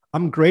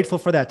 I'm grateful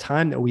for that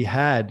time that we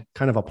had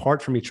kind of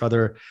apart from each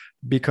other,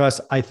 because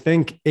I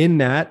think in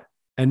that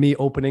and me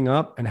opening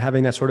up and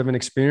having that sort of an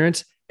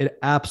experience, it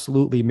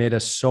absolutely made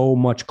us so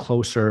much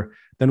closer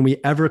than we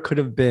ever could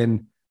have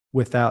been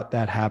without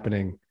that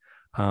happening.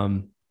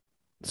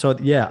 So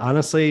yeah,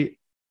 honestly,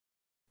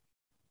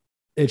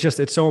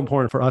 it's so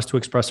important for us to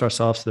express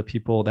ourselves to the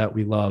people that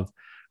we love.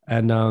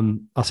 And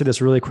I'll say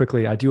this really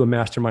quickly. I do a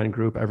mastermind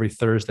group every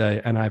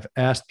Thursday, and I've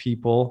asked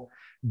people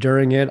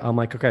during it, I'm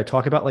like, okay,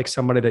 talk about like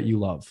somebody that you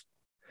love.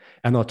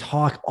 And they'll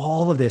talk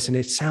all of this, and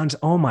it sounds,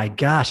 oh my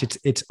gosh,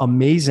 it's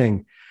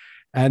amazing.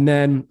 And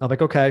then I'm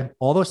like, okay,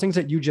 all those things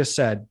that you just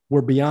said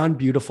were beyond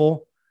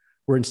beautiful.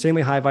 We're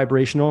insanely high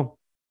vibrational.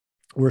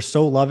 We're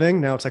so loving.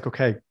 Now it's like,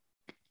 okay,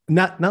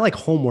 not like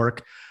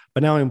homework,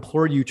 but now I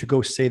implore you to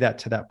go say that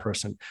to that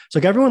person. So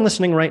like everyone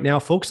listening right now,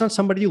 focus on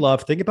somebody you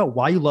love. Think about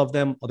why you love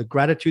them, the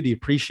gratitude, the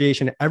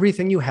appreciation,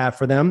 everything you have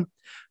for them.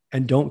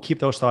 And don't keep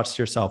those thoughts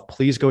to yourself.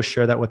 Please go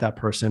share that with that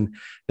person.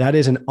 That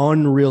is an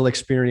unreal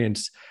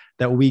experience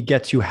that we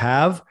get to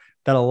have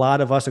that a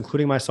lot of us,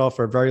 including myself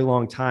for a very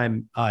long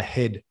time,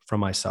 hid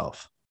from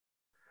myself.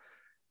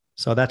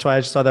 So that's why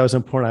I just thought that was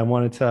important. I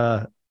wanted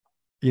to,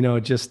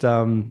 just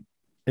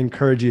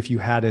encourage you, if you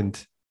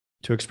hadn't,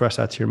 to express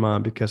that to your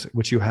mom, because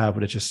which you have,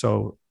 but it's just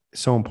so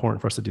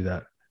important for us to do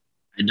that.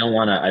 I don't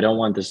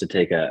want this to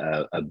take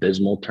a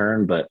abysmal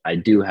turn, but I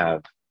do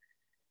have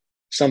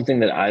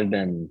something that I'm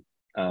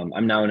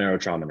now a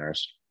neurotrauma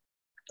nurse.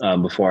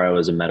 Before I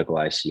was a medical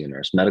ICU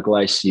nurse. Medical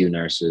ICU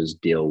nurses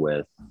deal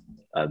with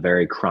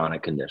very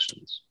chronic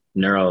conditions.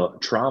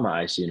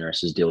 Neurotrauma ICU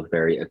nurses deal with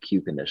very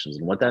acute conditions.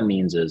 And what that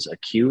means is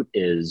acute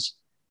is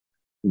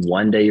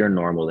one day you're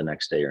normal, the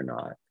next day you're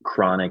not.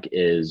 Chronic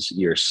is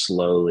you're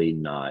slowly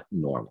not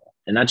normal.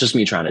 And that's just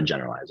me trying to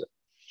generalize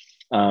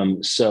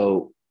it.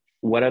 So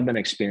what I've been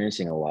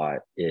experiencing a lot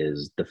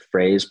is the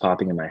phrase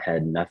popping in my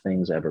head,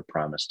 nothing's ever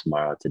promised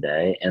tomorrow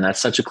today. And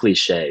that's such a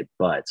cliche,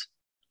 but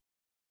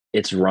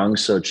it's rung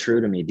so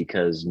true to me,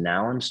 because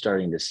now I'm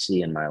starting to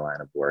see in my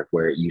line of work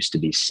where it used to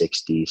be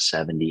 60,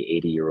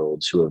 70,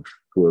 80-year-olds who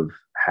have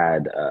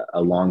had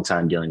a long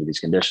time dealing with these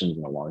conditions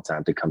and a long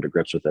time to come to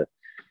grips with it.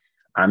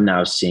 I'm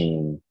now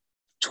seeing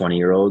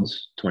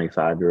 20-year-olds,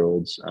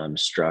 25-year-olds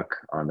struck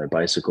on their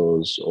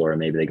bicycles, or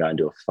maybe they got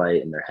into a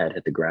fight and their head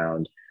hit the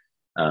ground.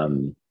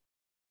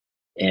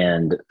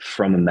 And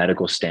from a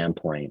medical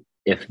standpoint,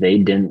 if they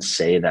didn't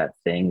say that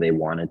thing they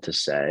wanted to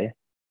say,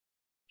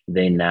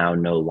 they now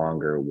no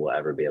longer will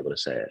ever be able to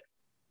say it.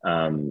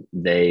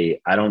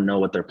 I don't know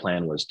what their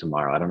plan was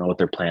tomorrow. I don't know what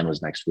their plan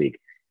was next week.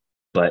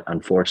 But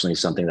unfortunately,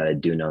 something that I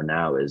do know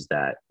now is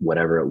that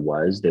whatever it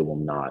was, they will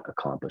not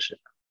accomplish it.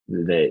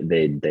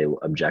 They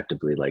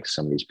objectively, like,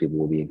 some of these people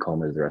will be in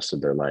coma the rest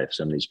of their life.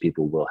 Some of these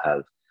people will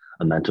have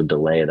a mental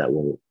delay that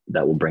will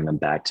bring them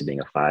back to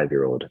being a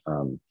 5-year-old.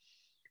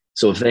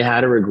 So if they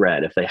had a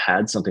regret, if they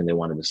had something they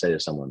wanted to say to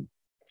someone,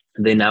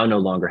 they now no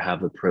longer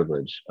have the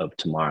privilege of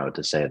tomorrow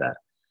to say that.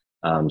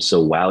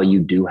 So while you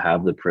do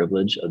have the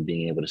privilege of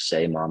being able to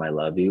say, Mom, I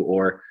love you,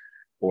 or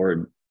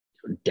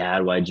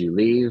Dad, why'd you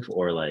leave?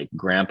 Or like,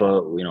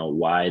 Grandpa,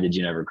 why did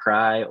you never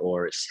cry?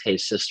 Or, hey,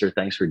 sister,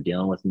 thanks for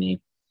dealing with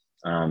me.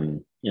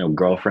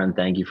 Girlfriend,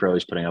 thank you for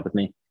always putting up with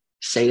me.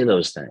 Say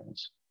those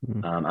things.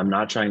 Mm-hmm. I'm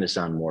not trying to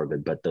sound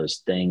morbid, but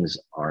those things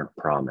aren't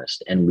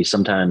promised. And we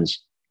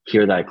sometimes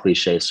hear that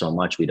cliche so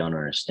much, we don't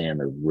understand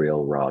the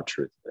real raw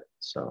truth of it.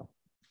 So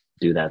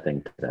do that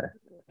thing today.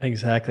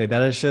 Exactly.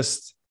 That is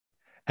just,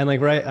 and like,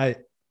 right.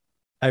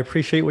 I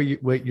appreciate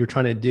what you're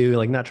trying to do,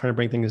 like not trying to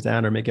bring things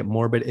down or make it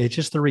morbid. It's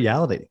just the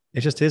reality.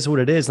 It just is what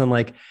it is. And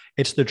like,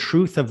 it's the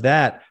truth of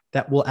that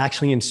will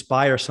actually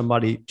inspire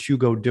somebody to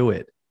go do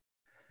it.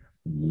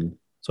 Mm-hmm.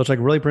 So it's like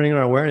really bringing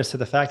our awareness to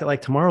the fact that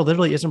like tomorrow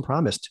literally isn't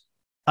promised.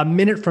 A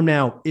minute from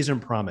now isn't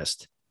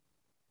promised.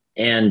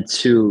 And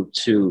to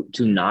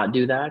not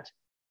do that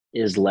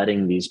is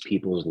letting these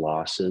people's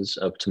losses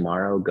of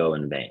tomorrow go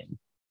in vain.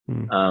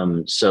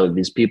 Mm-hmm. So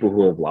these people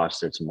who have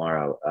lost their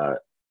tomorrow,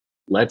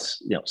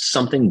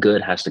 something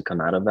good has to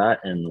come out of that,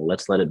 and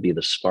let's let it be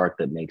the spark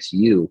that makes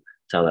you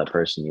tell that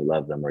person you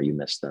love them or you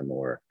miss them,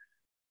 or,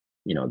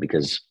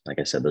 because like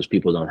I said, those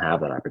people don't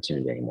have that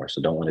opportunity anymore.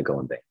 So don't let it go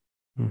in vain.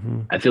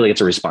 Mm-hmm. I feel like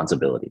it's a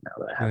responsibility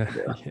now that I have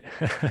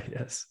to do.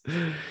 Yes.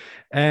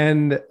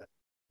 And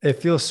it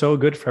feels so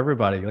good for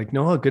everybody. Like,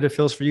 know how good it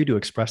feels for you to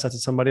express that to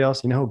somebody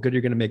else. You know how good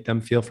you're going to make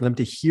them feel for them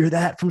to hear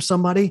that from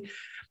somebody.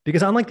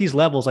 Because on like these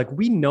levels, like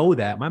we know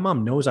that my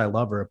mom knows I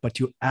love her, but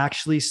to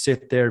actually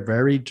sit there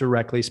very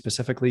directly,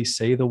 specifically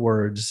say the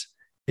words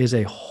is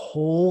a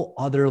whole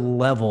other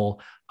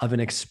level of an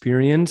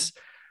experience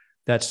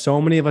that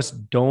so many of us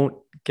don't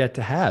get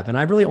to have. And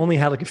I've really only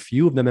had like a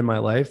few of them in my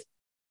life,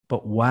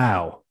 but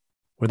wow,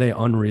 were they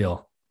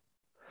unreal.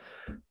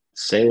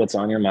 Say what's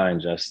on your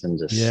mind, Justin.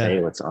 Just say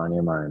what's on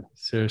your mind.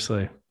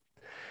 Seriously.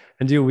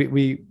 And dude,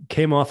 we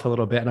came off a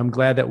little bit, and I'm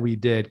glad that we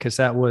did, because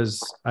that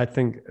was, I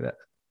think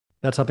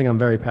that's something I'm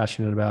very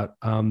passionate about.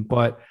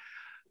 But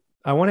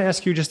I want to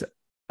ask you just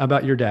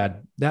about your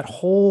dad, the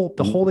whole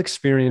Yeah.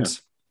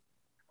 experience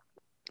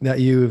that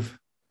you've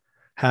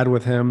had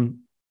with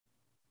him.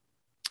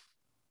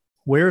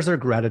 Where's there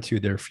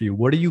gratitude there for you?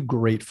 What are you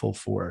grateful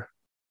for?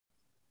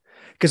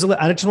 Because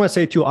I just want to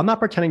say too, I'm not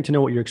pretending to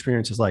know what your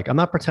experience is like. I'm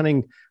not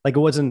pretending like it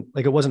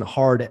wasn't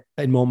hard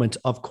in moments,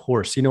 of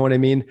course. You know what I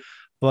mean?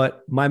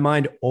 But my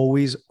mind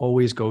always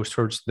goes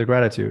towards the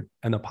gratitude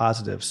and the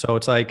positive. So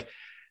it's like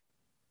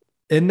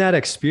in that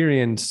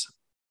experience,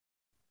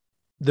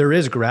 there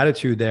is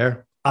gratitude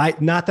there. I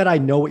not that I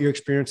know what your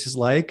experience is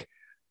like,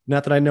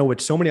 not that I know what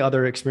so many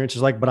other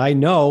experiences like, but I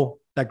know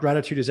that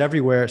gratitude is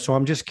everywhere. So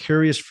I'm just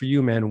curious for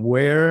you, man,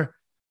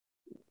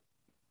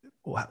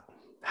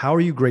 how are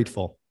you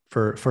grateful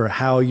for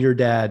how your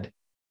dad,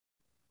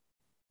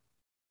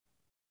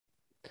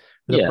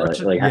 for the Yeah,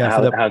 person, like yeah,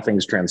 for the how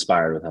things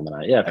transpired with him and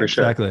I. Yeah, for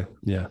sure. exactly,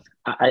 yeah,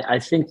 I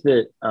think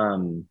that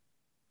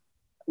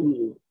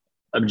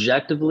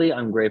objectively,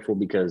 I'm grateful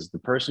because the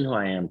person who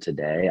I am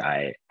today,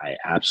 I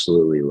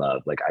absolutely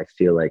love. Like I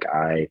feel like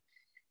I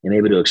am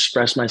able to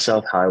express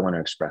myself how I want to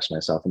express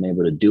myself. I'm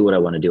able to do what I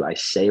want to do. I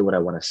say what I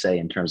want to say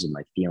in terms of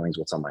my feelings,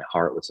 what's on my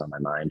heart, what's on my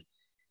mind.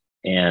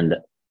 And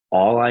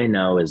all I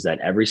know is that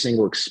every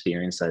single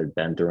experience I've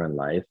been through in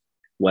life,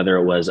 whether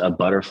it was a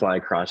butterfly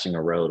crossing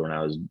a road when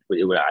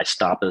I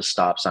stopped at a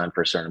stop sign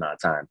for a certain amount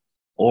of time,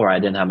 or I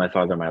didn't have my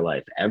father in my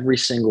life, every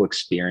single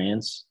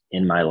experience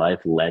in my life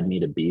led me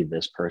to be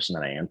this person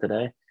that I am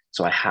today.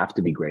 So I have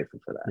to be grateful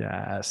for that.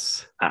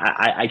 yes,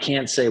 I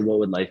can't say what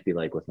would life be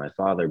like with my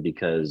father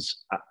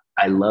because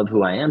I love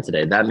who I am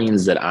today. That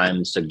means that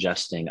I'm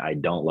suggesting I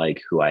don't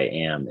like who I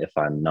am if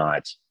I'm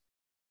not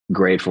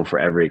grateful for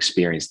every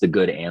experience, the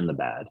good and the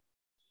bad.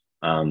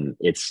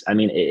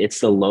 It's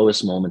the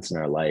lowest moments in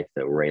our life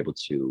that we're able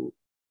to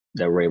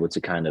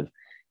kind of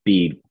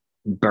be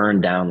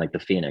burned down like the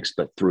phoenix,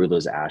 but through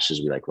those ashes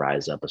we like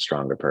rise up a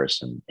stronger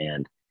person.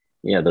 And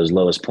yeah, those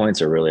lowest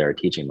points are really our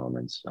teaching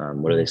moments.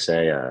 What do they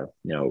say?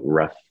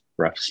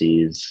 Rough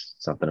seas,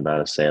 something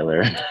about a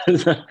sailor.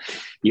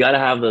 You got to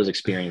have those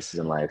experiences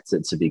in life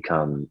to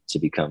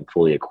become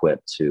fully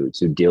equipped to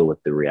deal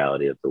with the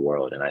reality of the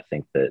world. And I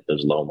think that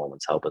those low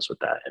moments help us with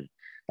that. And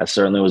that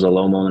certainly was a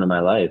low moment in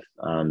my life.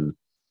 And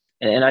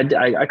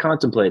I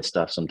contemplate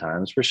stuff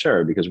sometimes for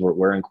sure because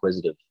we're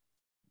inquisitive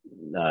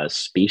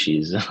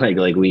species.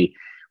 Like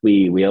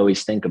we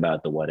always think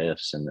about the what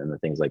ifs and the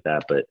things like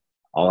that. But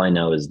all I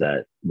know is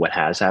that what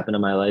has happened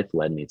in my life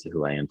led me to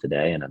who I am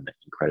today, and I'm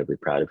incredibly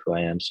proud of who I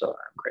am. So I'm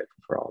grateful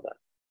for all that.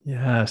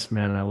 yes,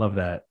 man, I love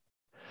that.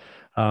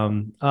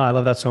 I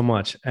love that so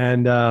much.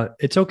 And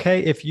it's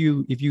okay if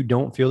you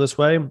don't feel this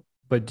way,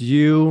 but do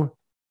you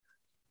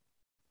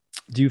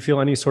feel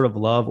any sort of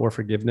love or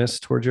forgiveness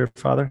towards your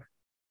father?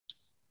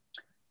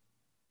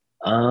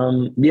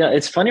 Yeah,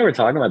 it's funny we're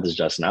talking about this,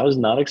 Justin. I was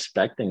not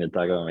expecting to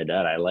talk about my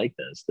dad. I like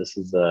this. This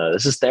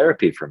is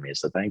therapy for me.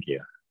 So thank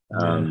you.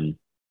 Yeah. Um,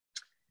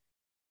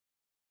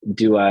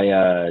 do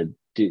I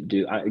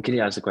can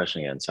you ask the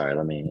question again? Sorry,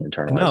 let me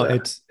internalize No,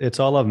 that. it's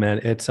all love, man.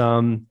 It's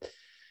and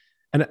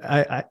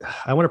I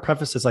want to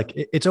preface this like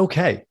it's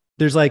okay.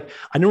 There's like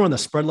I know we're on the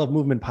Spread Love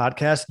Movement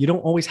podcast. You don't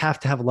always have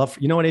to have love.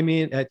 You know what I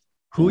mean?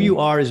 Who you Mhm.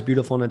 are is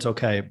beautiful and it's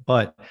okay.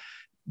 But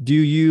do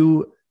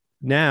you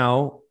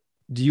now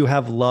do you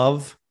have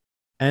love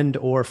and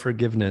or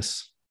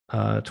forgiveness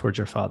towards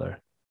your father?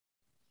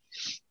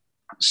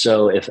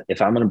 So if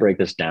I'm going to break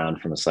this down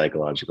from a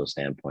psychological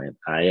standpoint,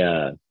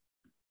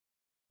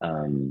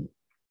 um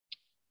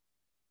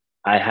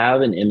I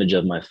have an image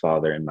of my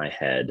father in my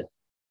head.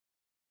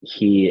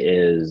 He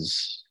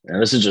is, and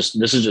this is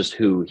just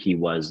who he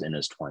was in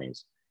his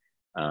 20s.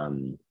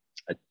 Um,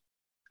 a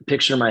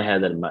picture in my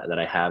head that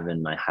I have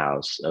in my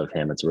house of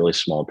him. It's a really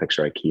small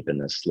picture I keep in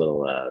this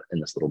little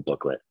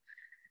booklet.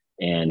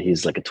 And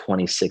he's like a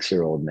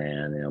 26-year-old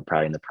man,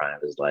 probably in the prime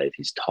of his life.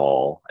 He's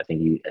tall. I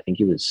think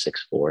he was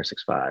 6'4",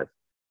 6'5".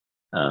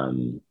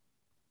 Um,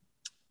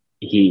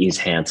 he's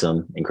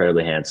handsome,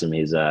 incredibly handsome.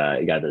 He got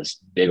he got this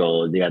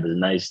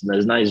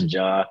nice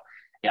jaw.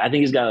 Yeah, I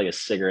think he's got like a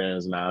cigarette in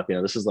his mouth.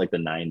 This is like the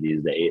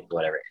 '90s,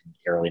 whatever,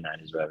 early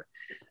 '90s, whatever.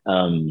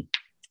 Um,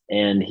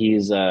 and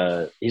he's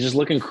just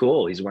looking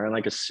cool. He's wearing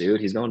like a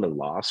suit. He's going to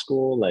law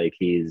school. Like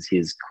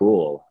he's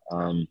cool.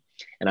 And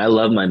I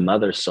love my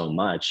mother so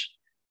much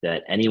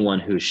that anyone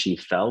who she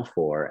fell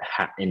for,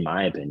 in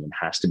my opinion,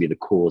 has to be the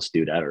coolest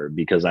dude ever.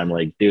 Because I'm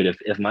like, dude,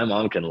 if my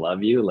mom can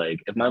love you, like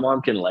if my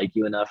mom can like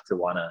you enough to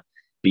want to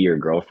be your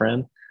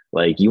girlfriend,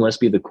 like you must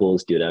be the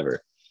coolest dude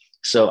ever.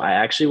 So I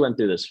actually went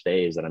through this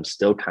phase that I'm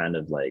still kind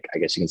of like, I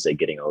guess you can say,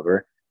 getting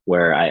over,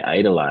 where I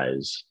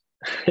idolize.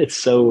 It's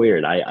so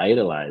weird. I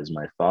idolize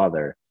my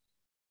father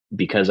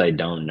because I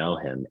don't know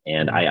him,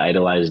 and Mm, I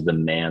idolize the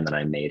man that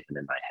I made him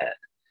in my head.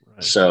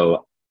 right.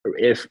 So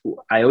if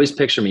I always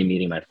picture me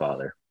meeting my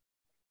father,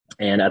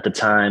 and at the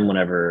time,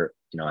 whenever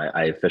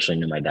I officially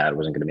knew my dad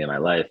wasn't going to be in my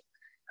life,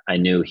 I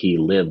knew he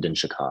lived in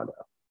Chicago.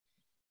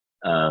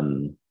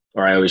 Um,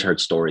 or I always heard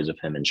stories of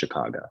him in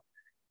Chicago,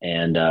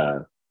 and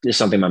Just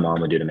something my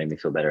mom would do to make me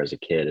feel better as a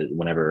kid.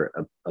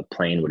 Whenever a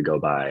plane would go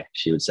by,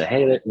 she would say,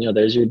 "Hey,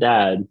 there's your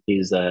dad.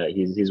 He's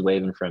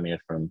waving from you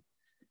from."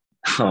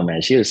 Oh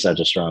man, she was such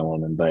a strong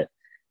woman, but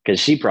because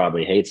she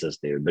probably hates this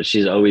dude, but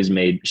she's always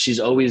made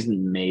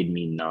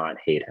me not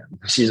hate him.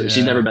 She's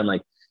never Yeah. been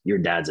like, your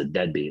dad's a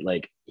deadbeat.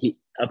 Like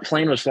a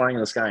plane was flying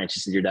in the sky and she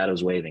said your dad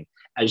was waving,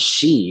 as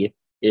she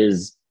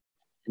is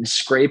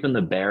scraping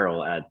the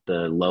barrel at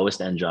the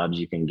lowest end jobs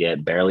you can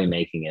get, barely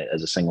making it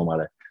as a single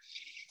mother.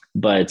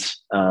 But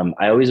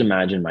I always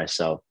imagine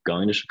myself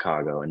going to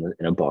Chicago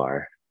in a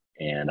bar,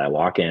 and I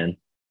walk in,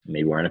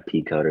 maybe wearing a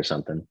pea coat or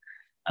something.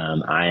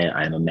 I'm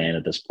a man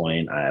at this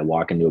point. I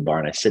walk into a bar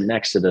and I sit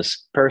next to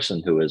this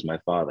person who is my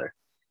father.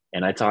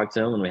 And I talk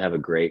to him and we have a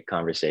great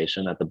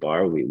conversation at the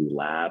bar. We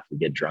laugh, we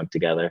get drunk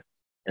together,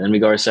 and then we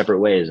go our separate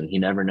ways. And he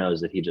never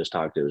knows that he just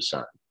talked to his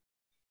son,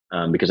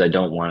 because I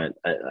don't want it.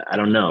 I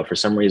don't know. For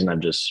some reason, I've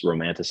just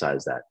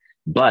romanticized that.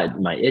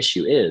 But my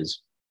issue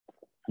is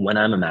when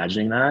I'm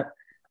imagining that,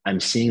 I'm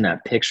seeing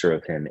that picture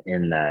of him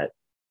in that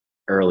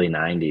early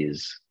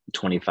 90s,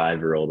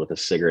 25-year-old with a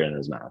cigarette in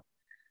his mouth.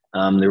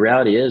 The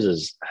reality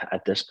is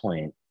at this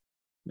point,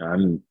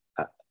 I'm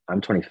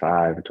I'm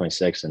 25 or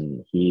 26,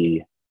 and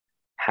he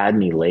had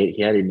me late.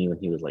 He had me when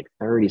he was like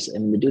 30. I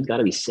mean, the dude's got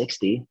to be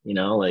 60.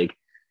 Like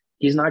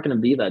he's not going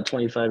to be that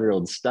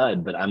 25-year-old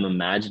stud. But I'm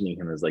imagining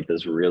him as like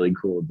this really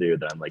cool dude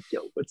that I'm like,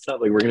 yo, what's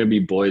up? Like we're gonna be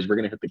boys. We're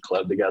gonna hit the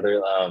club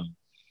together.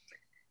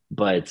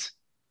 But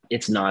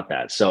it's not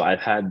that. So I've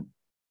had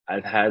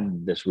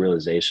this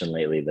realization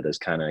lately that has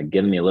kind of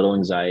given me a little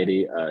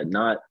anxiety.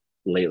 Not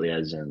lately,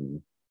 as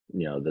in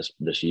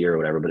this year or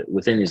whatever, but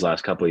within these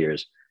last couple of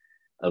years,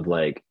 of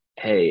like,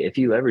 hey, if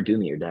you ever do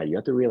meet your dad, you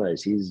have to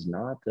realize he's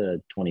not the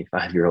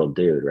 25-year-old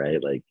dude,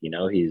 right? Like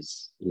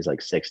he's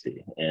like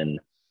 60, and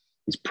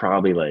he's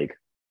probably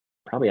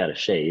out of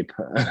shape.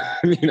 I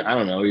mean, I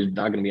don't know. He's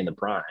not going to be in the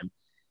prime.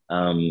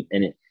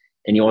 And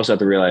you also have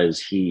to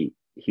realize he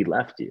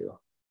left you.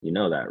 You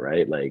know that,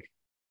 right? Like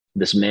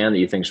this man that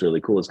you think is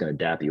really cool is going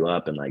to dap you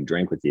up and like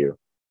drink with you.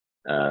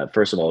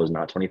 First of all, is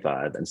not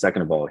 25, and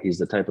second of all, he's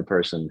the type of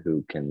person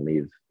who can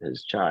leave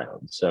his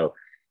child. So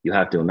you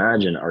have to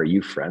imagine: are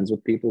you friends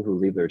with people who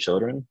leave their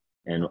children?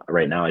 And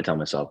right now, I tell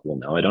myself, well,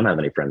 no, I don't have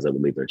any friends that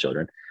would leave their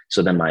children.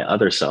 So then my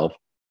other self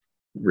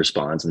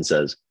responds and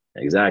says,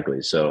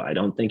 exactly. So I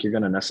don't think you're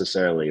going to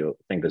necessarily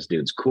think this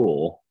dude's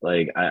cool.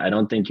 Like, I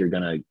don't think you're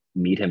going to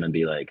meet him and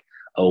be like,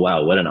 oh,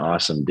 wow, what an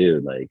awesome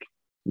dude. Like,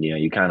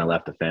 you kind of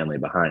left the family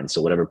behind.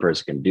 So whatever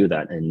person can do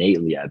that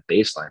innately at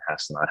baseline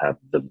has to not have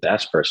the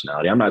best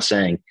personality. I'm not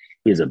saying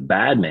he's a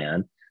bad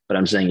man, but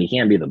I'm saying he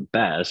can't be the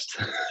best.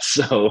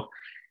 So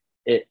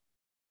it,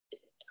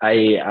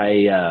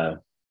 I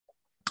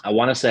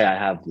want to say I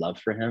have love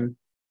for him,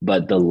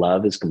 but the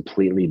love is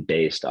completely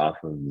based off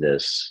of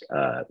this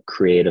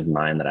creative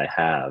mind that I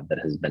have that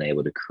has been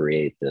able to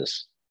create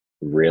this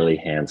really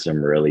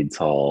handsome, really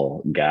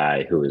tall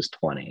guy who is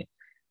 20.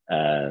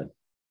 Uh,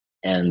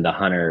 and the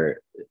hunter,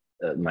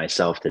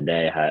 myself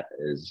today,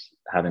 is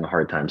having a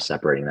hard time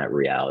separating that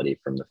reality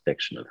from the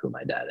fiction of who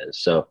my dad is.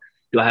 So,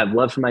 do I have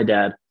love for my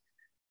dad?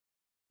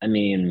 I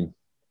mean,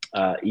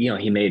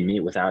 he made me.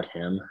 Without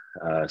him,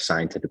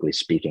 scientifically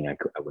speaking, I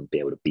wouldn't be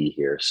able to be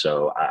here.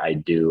 So I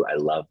do. I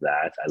love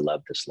that. I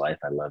love this life.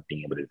 I love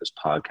being able to do this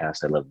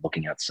podcast. I love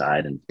looking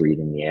outside and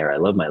breathing the air. I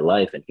love my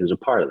life, and he was a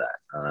part of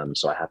that.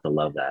 So I have to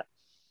love that.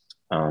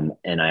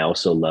 And I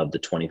also love the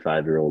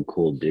 25-year-old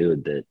cool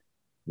dude that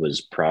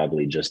was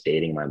probably just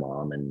dating my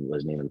mom and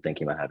wasn't even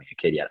thinking about having a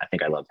kid yet. I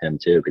think I love him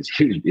too because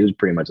he was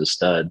pretty much a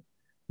stud.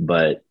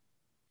 But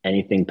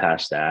anything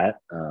past that,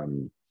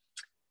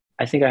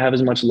 I think I have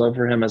as much love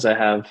for him as I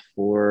have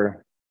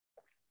for,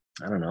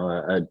 I don't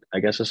know, I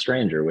guess a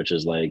stranger, which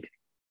is like,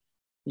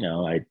 you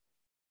know,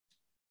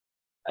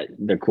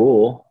 they're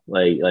cool.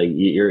 Like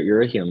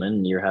you're a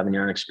human, you're having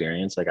your own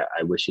experience. Like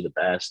I wish you the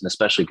best, and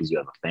especially because you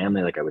have a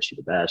family. Like I wish you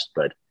the best,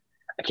 but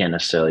I can't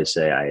necessarily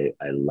say I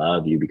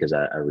love you because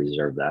I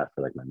reserve that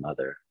for like my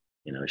mother.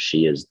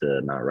 She is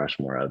the Mount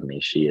Rushmore of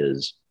me. She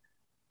is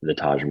the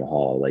Taj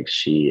Mahal. Like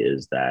she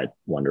is that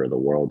wonder of the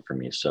world for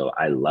me. So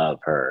I love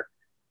her.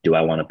 Do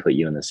I want to put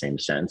you in the same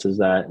sentence as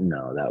that?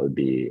 No,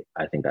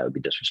 I think that would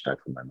be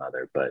disrespectful to my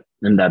mother,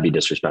 and that'd be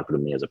disrespectful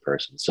to me as a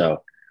person.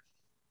 So,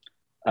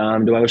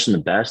 do I wish him the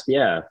best?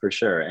 Yeah, for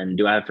sure. And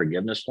do I have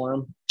forgiveness for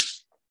him?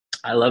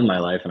 I love my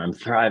life and I'm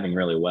thriving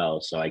really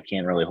well. So I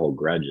can't really hold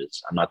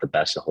grudges. I'm not the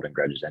best at holding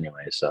grudges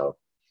anyway. So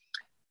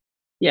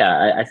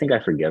yeah, I think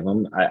I forgive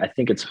him. I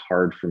think it's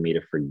hard for me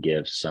to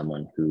forgive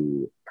someone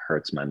who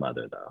hurts my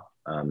mother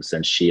though.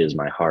 Since she is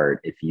my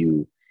heart, if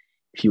you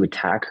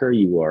attack her,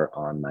 you are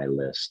on my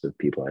list of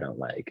people I don't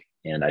like.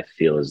 And I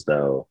feel as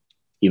though,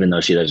 even though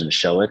she doesn't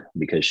show it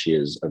because she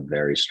is a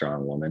very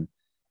strong woman,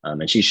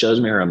 and she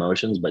shows me her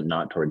emotions, but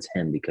not towards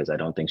him because I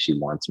don't think she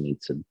wants me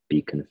to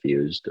be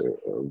confused,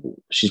 or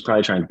she's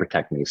probably trying to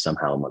protect me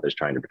somehow. Mother's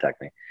trying to protect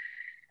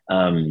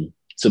me.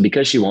 So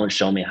because she won't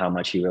show me how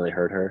much he really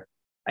hurt her,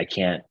 I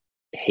can't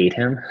hate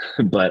him,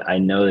 but I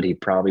know that he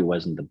probably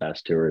wasn't the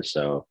best to her.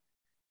 So,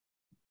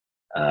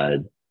 uh,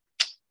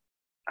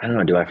 I I don't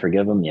know. Do I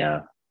forgive him?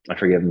 Yeah, I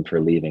forgive him for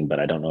leaving, but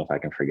I don't know if I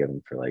can forgive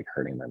him for like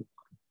hurting them.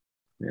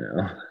 You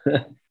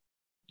know,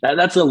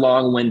 that's a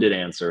long-winded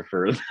answer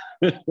for.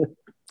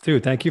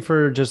 Dude, thank you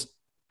for just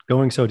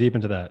going so deep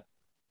into that.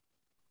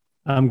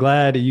 I'm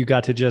glad you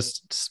got to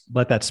just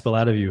let that spill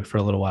out of you for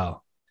a little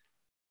while.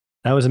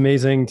 That was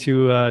amazing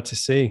to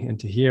see and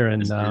to hear.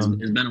 And It's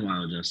been a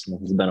while, Justin.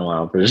 It's been a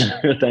while for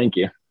sure. Thank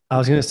you. I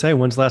was gonna say,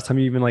 when's the last time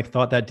you even like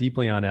thought that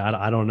deeply on it?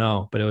 I don't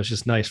know, but it was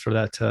just nice for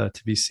that to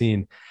be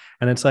seen.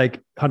 And it's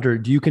like, Hunter,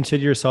 do you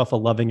consider yourself a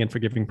loving and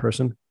forgiving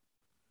person?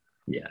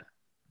 Yeah,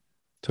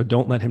 So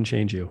don't let him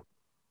change you,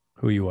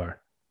 who you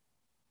are.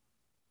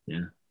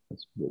 yeah.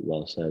 That's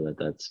well said.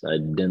 I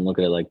didn't look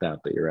at it like that,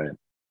 but you're right.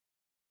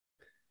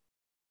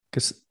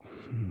 Because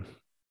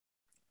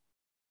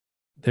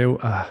there,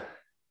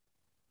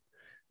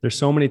 there's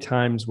so many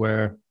times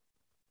where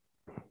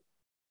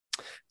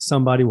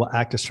somebody will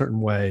act a certain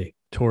way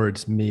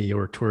towards me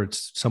or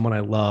towards someone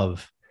I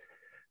love,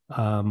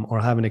 or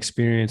have an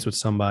experience with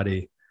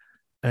somebody,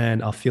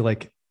 and I'll feel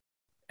like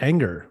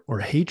anger or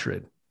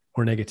hatred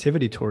or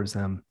negativity towards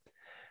them.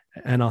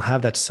 And I'll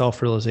have that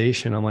self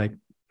realization. I'm like,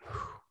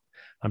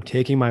 I'm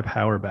taking my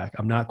power back.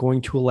 I'm not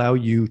going to allow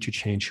you to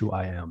change who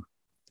I am.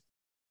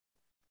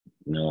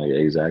 No,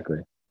 exactly.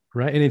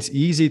 Right. And it's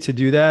easy to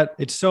do that.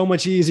 It's so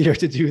much easier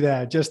to do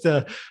that, just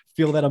to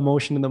feel that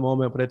emotion in the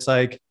moment. But it's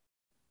like,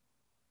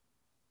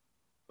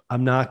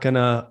 I'm not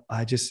gonna,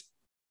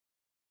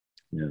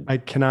 Yeah. I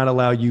cannot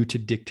allow you to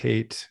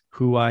dictate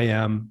who I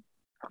am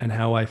and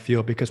how I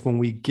feel. Because when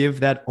we give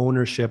that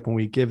ownership, when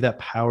we give that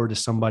power to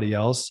somebody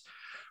else,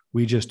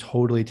 we just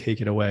totally take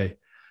it away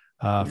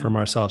from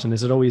ourselves. And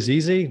is it always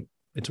easy?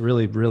 It's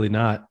really, really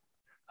not.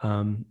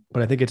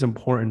 But I think it's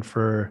important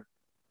for,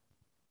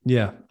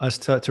 us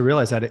to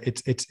realize that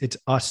it's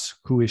us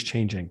who is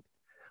changing.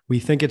 We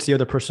think it's the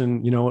other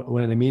person, you know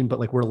what I mean? But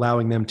like we're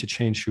allowing them to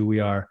change who we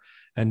are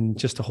and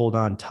just to hold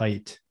on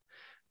tight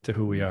to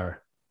who we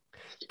are.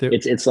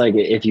 It's like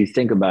if you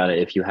think about it,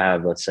 if you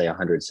have, let's say,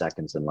 100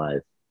 seconds in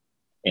life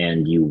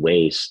and you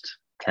waste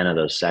 10 of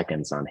those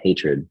seconds on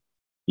hatred,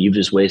 you've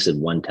just wasted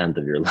 1/10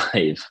 of your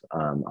life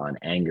on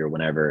anger.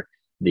 Whenever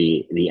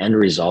the end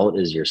result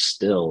is you're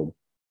still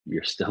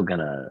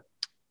gonna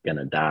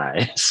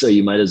die. So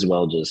you might as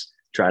well just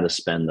try to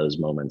spend those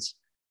moments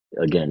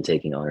again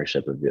taking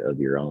ownership of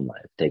your own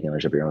life, taking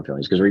ownership of your own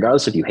feelings. Because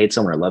regardless if you hate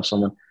someone or love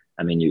someone,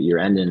 I mean, you're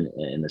ending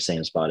in the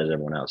same spot as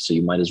everyone else. So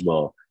you might as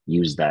well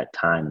use that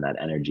time and that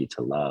energy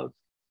to love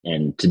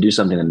and to do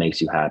something that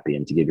makes you happy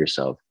and to give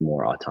yourself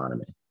more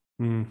autonomy.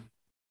 Mm.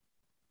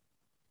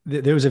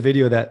 There was a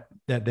video that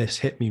this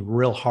hit me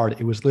real hard.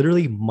 It was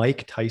literally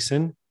Mike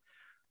Tyson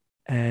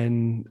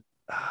and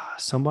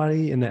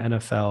somebody in the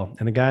NFL,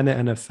 and the guy in the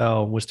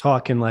NFL was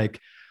talking like,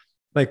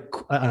 and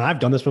I've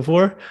done this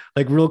before,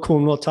 like real cool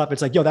and real tough.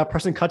 It's like, yo, that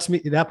person cuts me,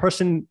 that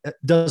person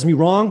does me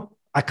wrong,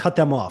 I cut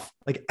them off,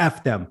 like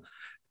F them.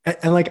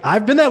 And like,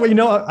 I've been that way,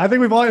 I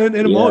think we've all in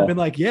a moment been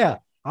like, yeah,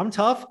 I'm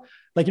tough.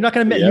 Like, you're not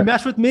going to, you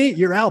mess with me,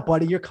 you're out,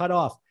 buddy, you're cut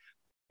off.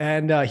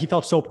 And he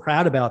felt so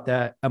proud about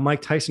that. And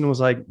Mike Tyson was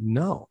like,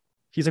 no.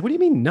 He's like, what do you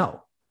mean,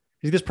 no?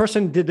 He's like, this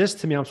person did this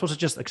to me, I'm supposed to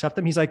just accept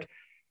them? He's like,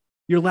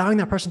 you're allowing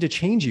that person to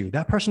change you.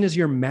 That person is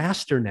your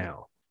master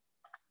now.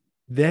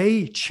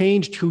 They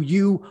changed who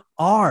you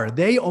are.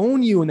 They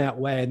own you in that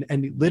way.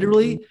 And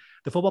literally,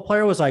 the football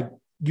player was like,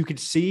 you could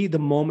see the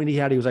moment he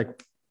had, he was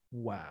like,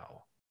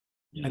 wow.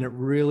 Yeah. And it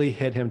really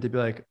hit him to be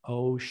like,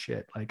 oh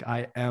shit, like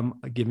I am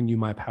giving you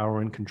my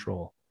power and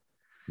control.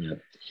 Yeah.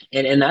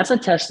 And that's a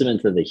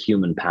testament to the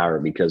human power,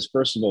 because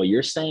first of all,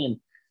 you're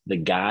saying the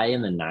guy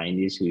in the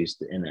 90s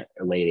in the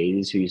late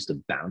 80s who used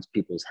to bounce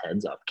people's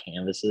heads off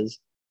canvases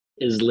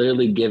is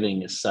literally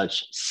giving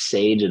such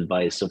sage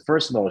advice. So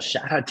first of all,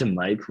 shout out to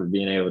Mike for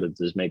being able to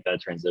just make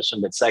that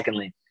transition. But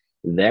secondly,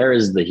 there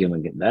is the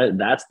human,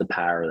 that's the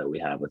power that we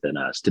have within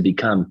us to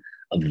become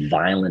a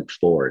violent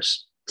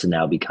force to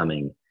now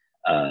becoming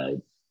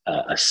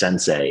a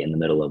sensei in the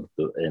middle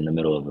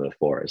of a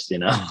forest,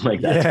 like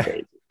that's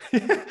crazy.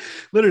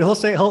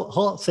 Literally,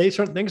 he'll say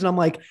certain things, and I'm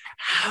like,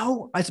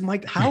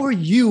 Mike, how are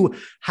you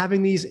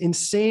having these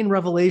insane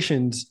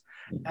revelations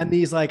and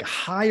these like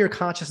higher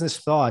consciousness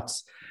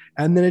thoughts?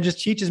 And then it just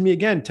teaches me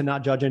again to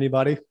not judge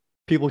anybody.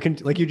 People can,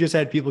 like you just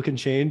said, people can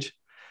change.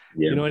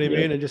 You know what I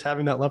mean? And just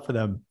having that love for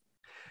them,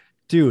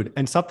 dude.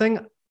 And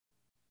something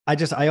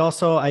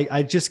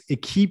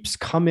it keeps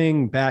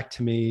coming back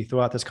to me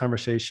throughout this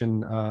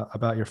conversation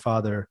about your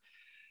father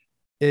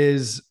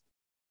is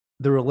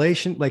the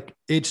relation. Like,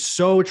 it's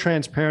so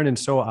transparent and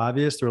so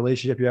obvious, the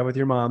relationship you have with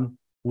your mom,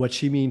 what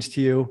she means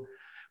to you,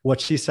 what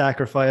she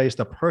sacrificed,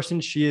 the person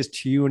she is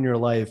to you in your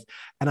life.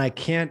 And I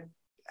can't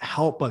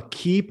help but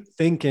keep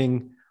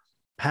thinking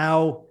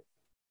how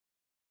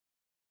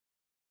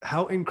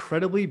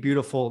incredibly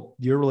beautiful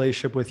your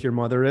relationship with your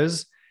mother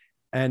is,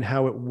 and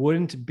how it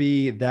wouldn't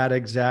be that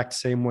exact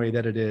same way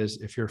that it is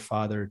if your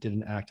father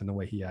didn't act in the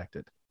way he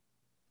acted.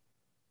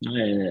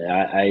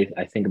 I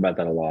think about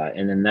that a lot.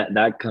 And then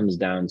that comes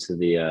down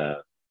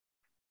to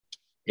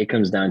it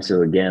comes down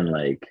to, again,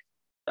 like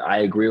I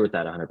agree with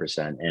that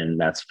 100%. And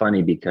that's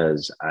funny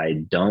because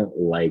I don't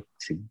like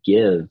to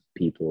give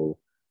people,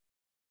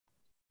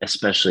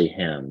 especially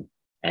him,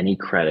 any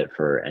credit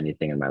for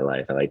anything in my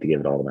life. I like to give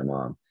it all to my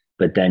mom.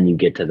 But then you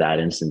get to that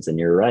instance and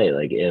you're right.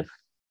 Like if,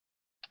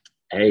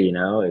 hey,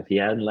 if he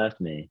hadn't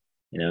left me,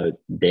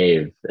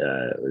 Dave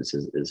is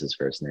his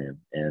first name.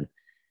 And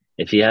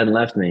if he hadn't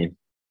left me,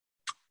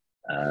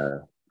 uh,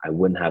 I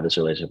wouldn't have this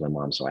relationship with my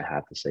mom. So I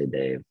have to say,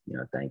 Dave,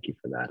 thank you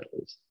for that at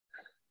least.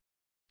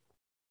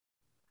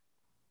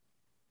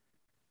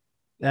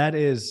 That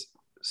is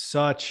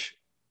such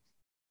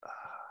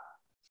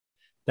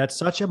that's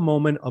such a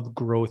moment of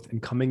growth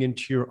and coming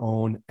into your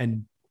own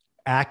and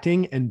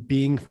acting and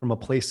being from a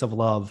place of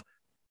love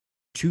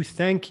to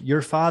thank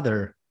your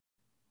father,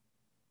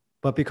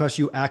 but because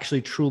you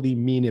actually truly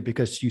mean it,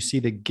 because you see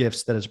the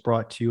gifts that it's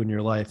brought to you in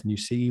your life and you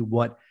see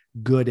what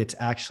good it's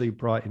actually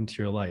brought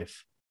into your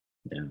life.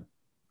 Yeah.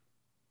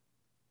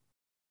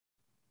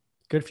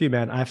 Good for you,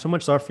 man. I have so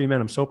much love for you,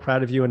 man. I'm so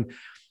proud of you. And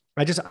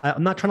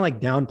I'm not trying to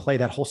like downplay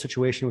that whole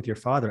situation with your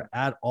father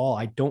at all.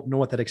 I don't know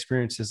what that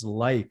experience is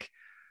like,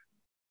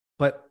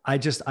 but I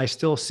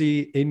still see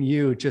in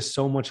you just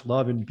so much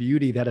love and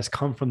beauty that has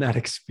come from that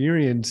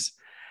experience.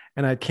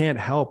 And I can't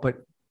help but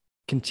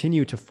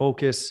continue to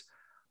focus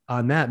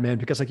on that, man,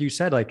 because like you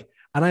said, like,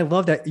 and I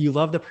love that you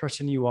love the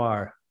person you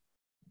are.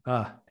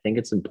 I think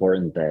it's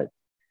important that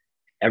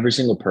every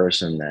single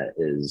person that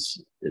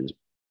is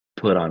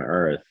put on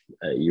earth,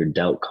 you're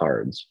dealt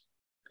cards,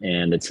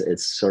 and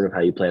it's sort of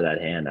how you play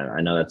that hand.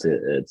 I know it's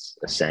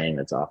a saying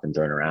that's often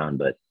thrown around,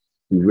 but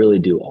we really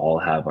do all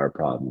have our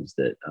problems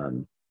that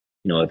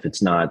if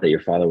it's not that your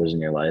father was in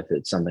your life,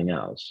 it's something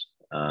else,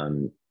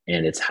 and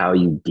it's how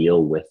you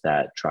deal with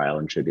that trial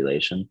and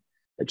tribulation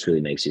that truly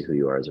makes you who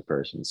you are as a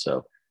person.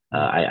 So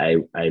I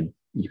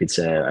you could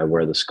say I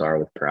wear the scar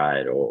with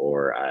pride,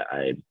 or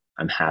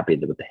I'm happy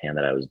with the hand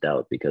that I was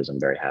dealt, because I'm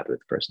very happy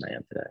with the person I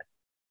am today.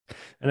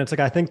 And it's like,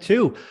 I think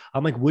too,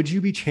 I'm like, would you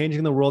be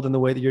changing the world in the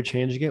way that you're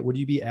changing it? Would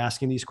you be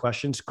asking these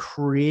questions,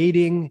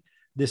 creating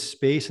this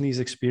space and these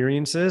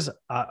experiences?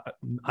 I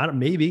don't,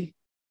 maybe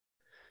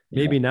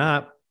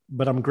not,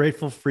 but I'm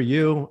grateful for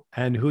you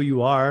and who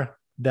you are,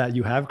 that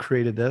you have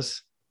created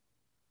this,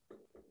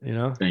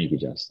 Thank you,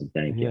 Justin.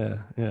 Thank you.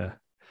 Yeah.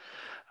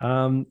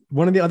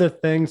 One of the other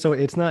things, so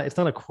it's not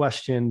a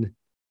question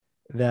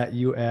that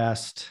you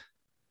asked,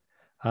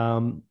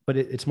 but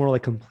it's more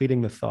like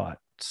completing the thought.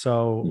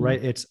 So,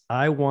 right, it's,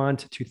 I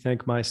want to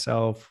thank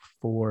myself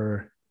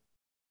for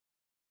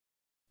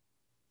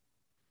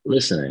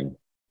listening.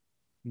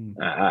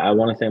 I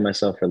want to thank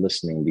myself for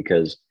listening,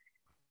 because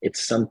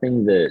it's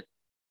something that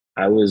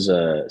I was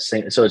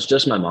saying. So it's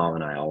just my mom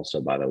and I also,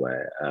 by the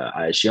way.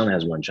 She only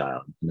has one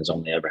child and has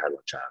only ever had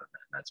one child,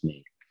 and that's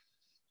me.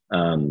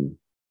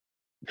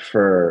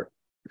 For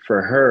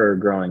her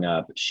growing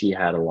up, she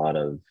had a lot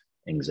of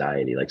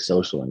anxiety, like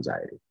social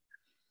anxiety.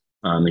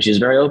 And she's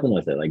very open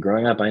with it. Like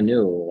growing up, I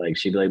knew, like,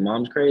 she'd be like,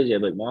 "Mom's crazy."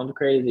 I'd be like, "Mom's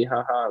crazy,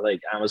 haha." Like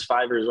I was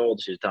 5 years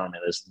old. She was telling me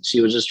this. And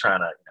she was just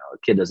trying to, a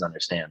kid doesn't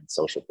understand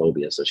social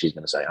phobia. So she's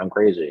going to say, "I'm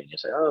crazy." And you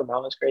say, "Oh,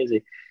 Mom is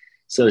crazy."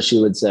 So she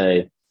would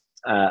say,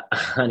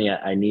 "Honey,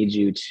 I need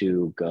you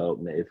to go."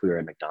 If we were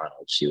at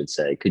McDonald's, she would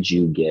say, "Could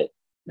you get,"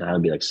 and I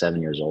would be like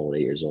 7 years old, 8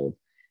 years old.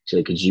 She's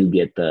like, "Could you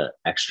get the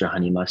extra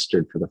honey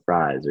mustard for the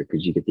fries? Or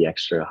could you get the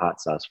extra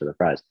hot sauce for the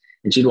fries?"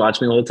 And she'd watch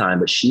me all the time,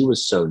 but she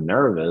was so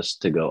nervous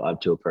to go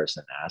up to a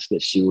person and ask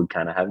that she would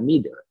kind of have me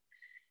do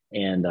it.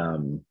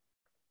 And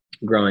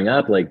growing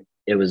up, like,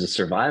 it was a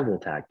survival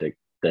tactic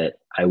that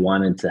I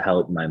wanted to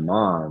help my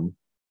mom,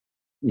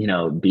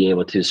 be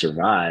able to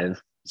survive.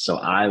 So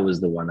I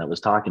was the one that was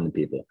talking to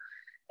people.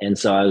 And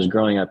so I was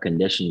growing up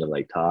conditioned to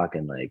like talk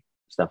and like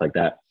stuff like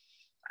that.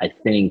 I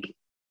think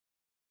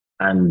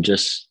I'm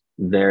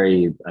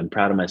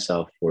proud of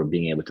myself for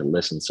being able to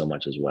listen so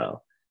much as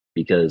well,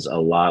 because a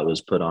lot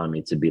was put on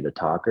me to be the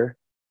talker.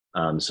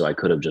 So I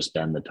could have just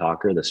been the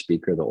talker, the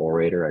speaker, the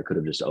orator. I could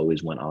have just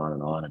always went on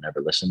and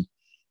never listened.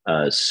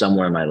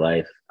 Somewhere in my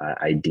life,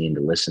 I deemed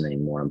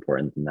listening more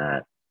important than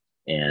that.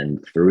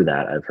 And through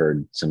that, I've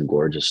heard some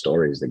gorgeous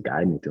stories that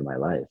guide me through my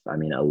life. I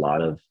mean, a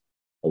lot of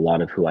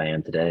who I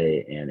am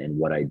today and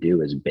what I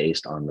do is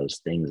based on those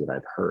things that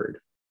I've heard.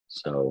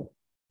 So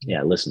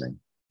yeah, listening.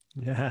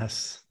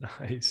 Yes.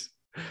 Nice.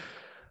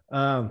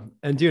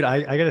 And dude,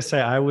 I gotta say,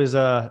 I was,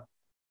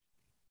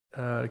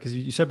 because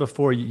you said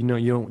before, you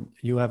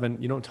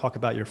don't talk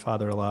about your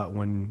father a lot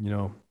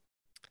when,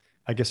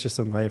 I guess just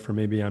in life or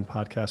maybe on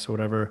podcasts or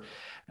whatever.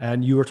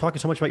 And you were talking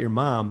so much about your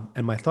mom.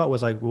 And my thought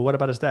was like, well, what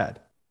about his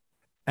dad?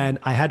 And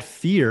I had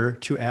fear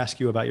to ask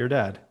you about your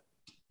dad.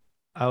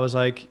 I was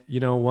like,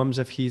 Wums,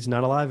 if he's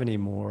not alive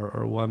anymore,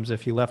 or Wums,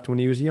 if he left when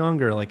he was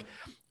younger, like,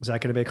 is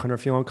that going to make Hunter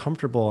feel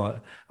uncomfortable?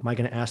 Am I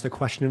going to ask the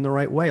question in the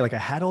right way? Like I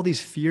had all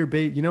these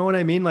fear-based, you know what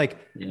I mean? Like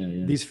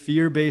these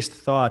fear-based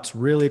thoughts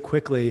really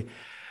quickly.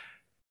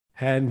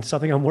 And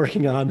something I'm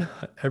working on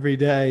every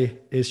day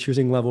is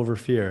choosing love over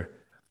fear.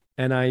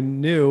 And I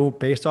knew,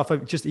 based off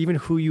of just even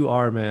who you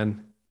are,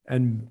 man,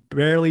 and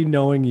barely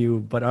knowing you,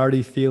 but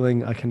already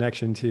feeling a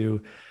connection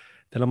to,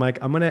 then I'm like,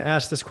 I'm going to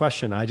ask this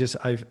question.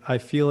 I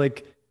feel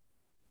like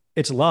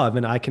it's love.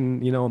 And I can,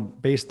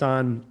 based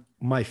on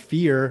my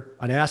fear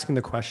on asking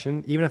the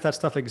question, even if that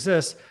stuff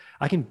exists,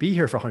 I can be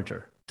here for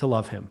Hunter to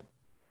love him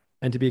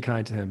and to be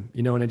kind to him,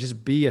 and to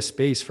just be a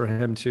space for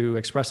him to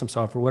express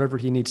himself or whatever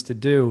he needs to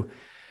do.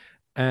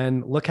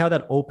 And look how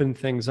that opened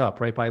things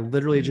up, right? By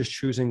literally just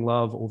choosing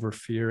love over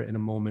fear in a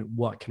moment,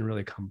 what can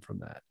really come from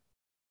that?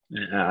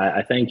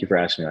 I thank you for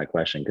asking that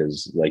question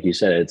because, like you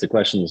said, it's a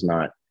question that's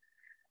not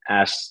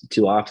asked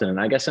too often.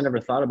 And I guess I never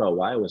thought about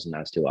why it wasn't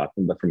asked too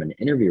often. But from an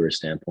interviewer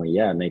standpoint,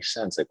 yeah, it makes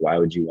sense. Like, why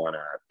would you want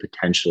to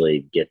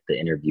potentially get the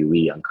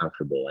interviewee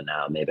uncomfortable? And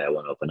now maybe I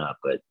want to open up.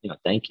 But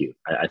thank you.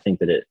 I think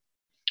that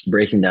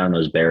breaking down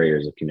those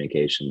barriers of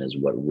communication is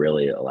what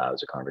really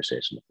allows a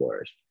conversation to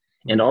flourish.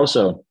 And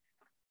also,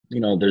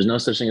 there's no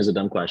such thing as a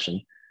dumb question.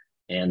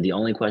 And the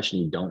only question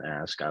you don't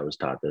ask, I was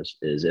taught this,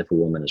 is if a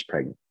woman is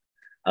pregnant.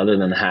 Other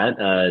than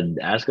that,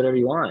 ask whatever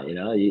you want.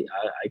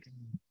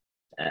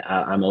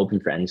 I'm open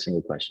for any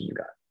single question you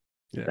got.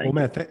 Yeah. Well,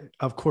 man,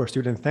 of course,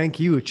 dude. And thank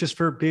you just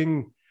for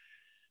being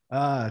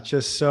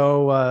just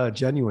so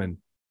genuine,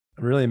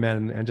 really,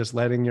 man. And just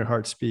letting your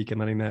heart speak and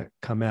letting that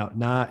come out,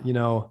 not,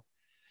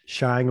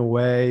 shying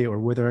away or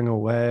withering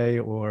away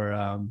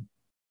or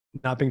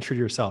not being true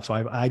to yourself. So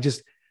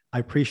I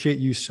appreciate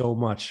you so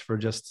much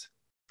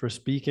for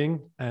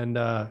speaking and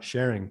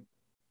sharing.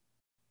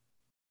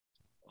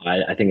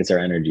 I think it's our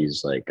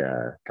energies like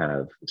kind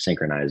of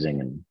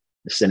synchronizing and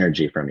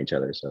synergy from each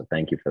other. So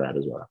thank you for that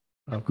as well.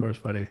 Of course,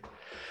 buddy.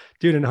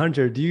 Dude, and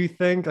Hunter, do you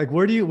think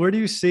where do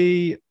you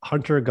see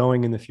Hunter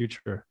going in the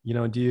future?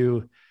 Do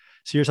you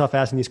see yourself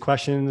asking these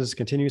questions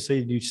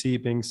continuously? Do you see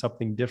it being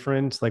something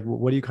different? Like,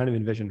 what do you kind of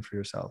envision for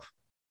yourself?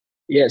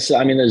 Yeah, so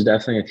I mean, there's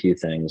definitely a few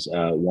things.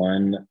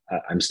 One,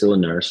 I'm still a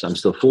nurse. I'm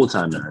still a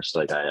full-time nurse.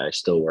 Like I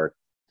still work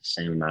the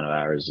same amount of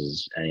hours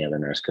as any other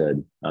nurse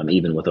could,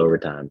 even with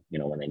overtime,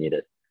 when they need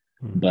it.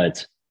 Mm-hmm.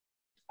 But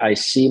I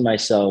see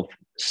myself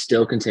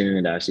still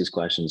continuing to ask these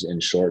questions in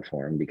short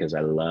form because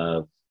I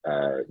love,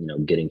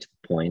 getting to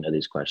the point of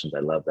these questions. I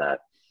love that.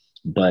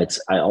 But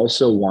I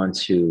also want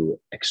to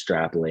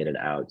extrapolate it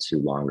out to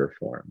longer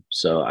form.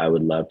 So I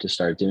would love to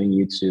start doing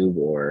YouTube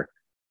or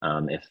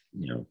if,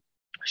 a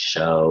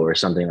show or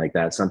something like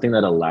that, something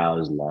that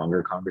allows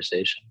longer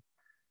conversation.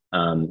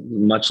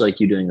 Much like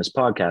you doing this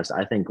podcast,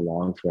 I think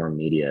long form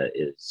media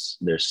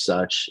there's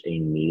such a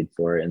need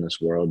for it in this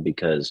world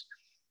because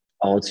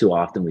all too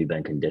often we've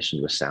been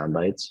conditioned with sound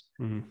bites.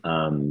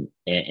 Mm-hmm.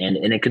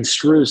 And it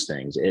construes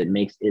things. It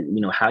makes it,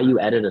 how you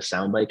edit a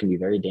soundbite can be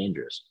very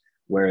dangerous.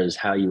 Whereas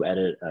how you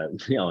edit,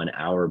 an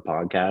hour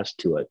podcast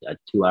to a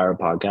 2-hour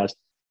podcast,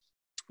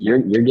 you're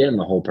getting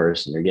the whole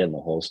person, you're getting the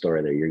whole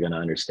story there. You're going to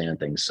understand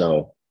things.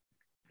 So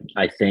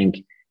I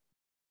think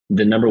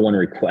the number one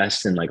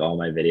request in like all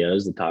my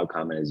videos, the top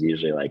comment is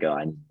usually like, oh,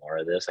 I need more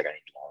of this. Like I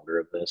need longer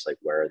of this. Like,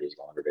 where are these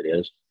longer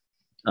videos?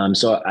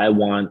 So I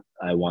want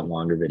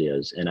longer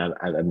videos and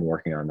I've been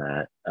working on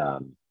that.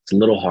 It's a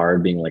little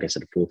hard being, like I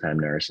said, a full-time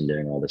nurse and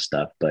doing all this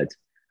stuff, but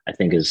I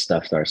think as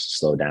stuff starts to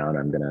slow down,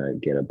 I'm going to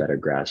get a better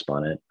grasp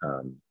on it.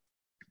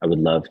 I would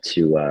love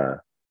to,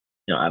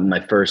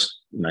 my first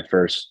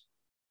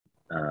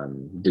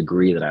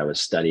degree that I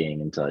was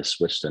studying until I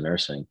switched to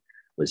nursing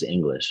was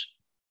English.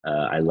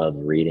 I love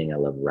reading. I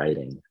love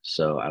writing.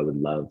 So I would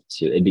love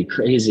to, it'd be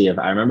crazy if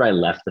I remember I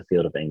left the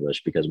field of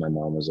English because my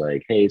mom was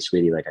like, hey,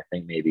 sweetie, like, I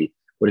think maybe,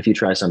 what if you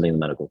try something in the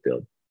medical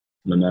field?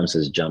 My mom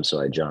says jump.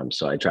 So I jumped.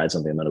 So I tried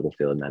something in the medical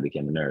field and I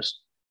became a nurse.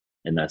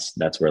 And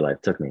that's where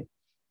life took me.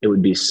 It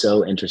would be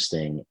so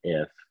interesting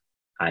if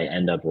I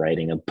end up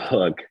writing a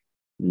book,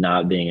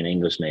 not being an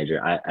English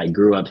major. I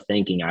grew up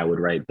thinking I would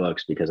write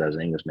books because I was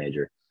an English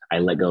major. I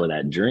let go of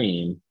that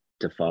dream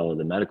to follow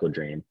the medical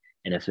dream.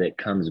 And if it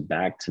comes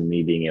back to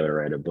me being able to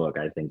write a book,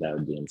 I think that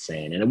would be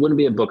insane. And it wouldn't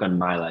be a book on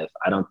my life.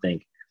 I don't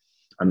think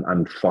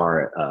I'm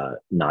far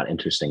not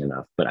interesting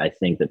enough, but I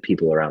think that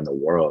people around the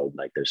world,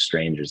 like there's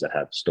strangers that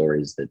have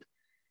stories that,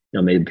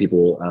 maybe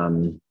people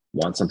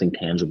want something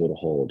tangible to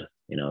hold,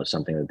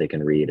 something that they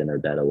can read in their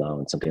bed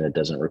alone, something that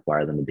doesn't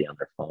require them to be on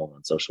their phone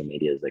on social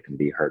medias that can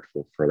be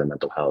hurtful for their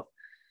mental health.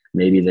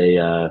 Maybe they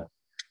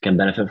can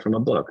benefit from a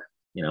book,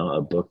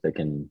 a book that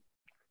can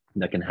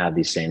have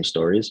these same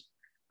stories.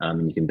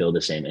 And you can build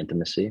the same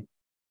intimacy.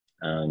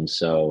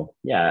 So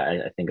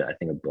yeah, I think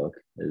a book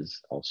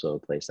is also a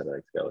place that I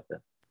like to go with it.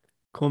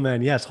 Cool,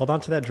 man. Yes. Hold on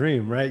to that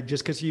dream, right?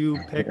 Just because you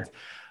picked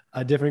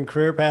a different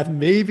career path,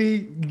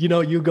 maybe,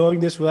 you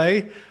going this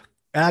way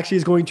actually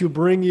is going to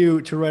bring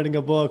you to writing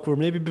a book where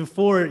maybe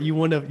before you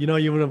wouldn't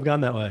have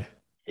gone that way.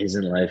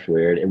 Isn't life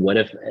weird? And what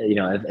if,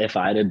 if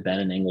I'd have been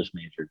an English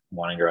major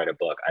wanting to write a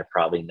book, I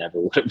probably never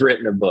would have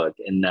written a book.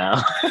 And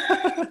now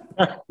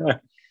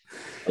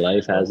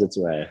life has its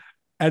way.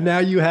 And now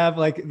you have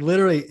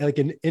literally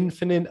an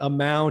infinite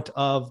amount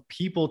of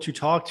people to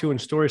talk to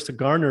and stories to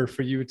garner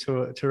for you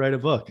to write a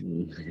book.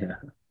 Yeah.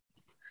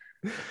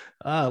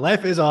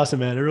 Life is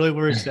awesome, man. It really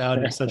works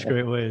out in such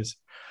great ways.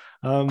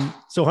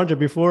 So Hunter,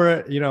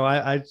 before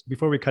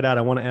we cut out,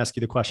 I want to ask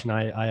you the question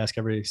I ask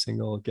every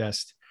single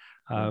guest.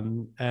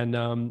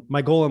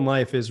 My goal in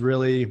life is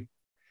really,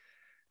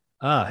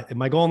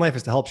 my goal in life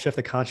is to help shift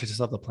the consciousness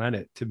of the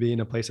planet to be in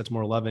a place that's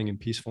more loving and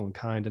peaceful and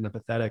kind and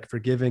empathetic,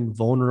 forgiving,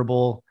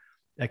 vulnerable,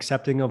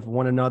 accepting of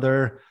one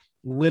another,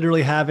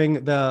 literally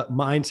having the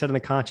mindset and the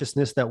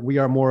consciousness that we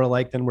are more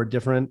alike than we're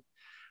different.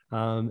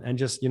 And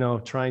just,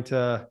 trying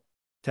to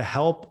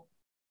help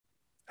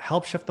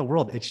shift the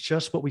world. It's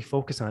just what we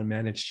focus on,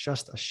 man. It's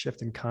just a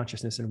shift in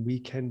consciousness, and we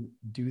can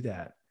do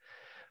that.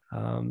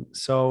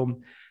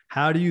 So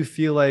how do you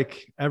feel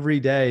like every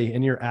day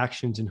in your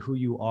actions and who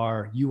you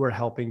are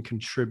helping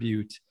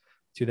contribute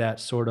to that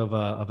sort of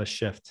a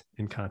shift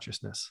in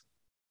consciousness?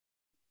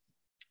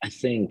 I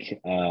think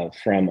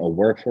from a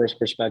workforce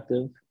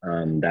perspective,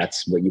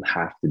 that's what you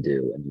have to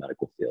do in the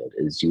medical field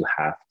is you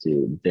have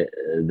to,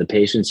 the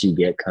patients you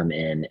get come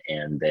in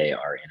and they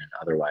are in an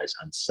otherwise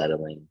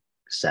unsettling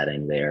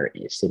setting. They're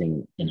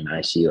sitting in an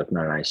ICU. If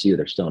not an ICU,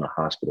 they're still in a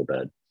hospital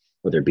bed,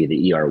 whether it be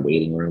the ER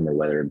waiting room or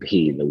whether it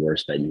be the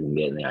worst bed you can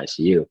get in the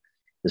ICU.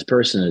 This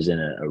person is in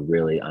a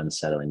really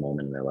unsettling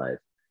moment in their life.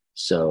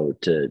 So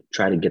to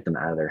try to get them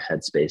out of their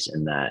headspace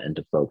in that and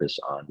to focus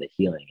on the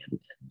healing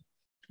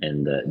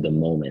and the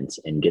moments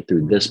and get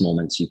through this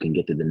moment so you can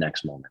get through the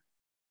next moment.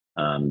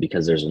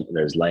 Because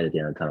there's light at the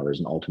end of the tunnel. There's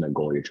an ultimate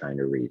goal you're trying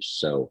to reach.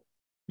 So,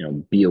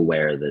 be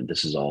aware that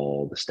this is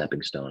all the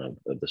stepping stone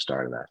of the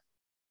start of that.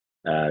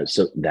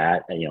 So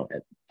that,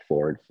 at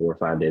 4 or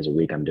 5 days a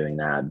week, I'm doing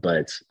that.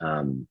 But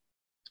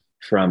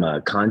from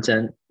a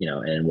content,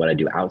 and what I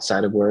do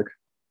outside of work,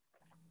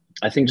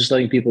 I think just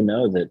letting people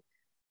know that,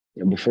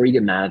 before you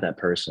get mad at that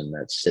person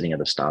that's sitting at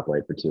the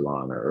stoplight for too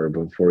long, or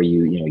before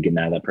you get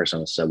mad at that person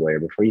on the subway, or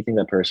before you think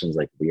that person's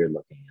like weird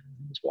looking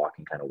and is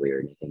walking kind of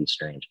weird and you think he's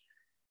strange,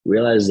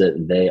 realize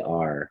that they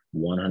are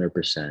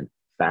 100%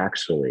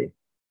 factually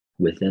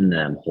within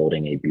them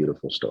holding a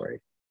beautiful story,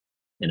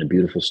 and a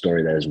beautiful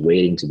story that is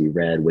waiting to be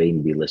read, waiting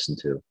to be listened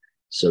to.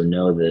 So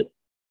know that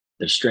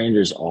there's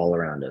strangers all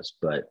around us,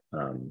 but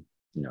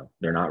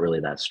they're not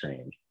really that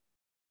strange.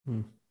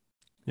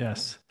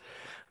 Yes,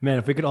 man.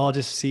 If we could all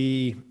just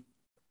see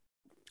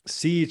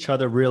each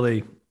other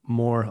really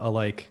more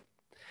alike,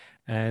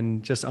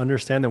 and just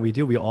understand that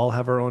we all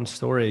have our own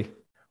story.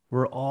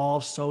 We're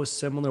all so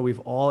similar. We've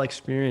all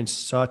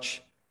experienced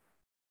such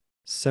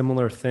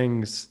similar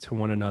things to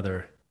one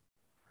another.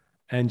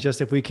 And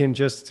just, if we can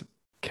just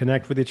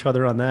connect with each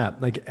other on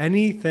that, like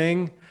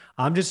anything,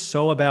 I'm just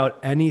so about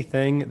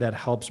anything that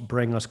helps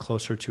bring us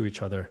closer to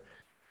each other.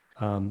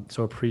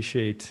 So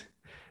appreciate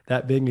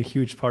that being a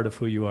huge part of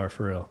who you are,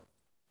 for real.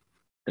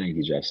 Thank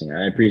you, Justin.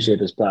 I appreciate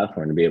this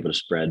platform to be able to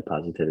spread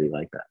positivity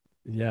like that.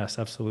 Yes,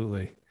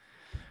 absolutely.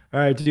 All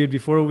right, dude,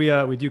 before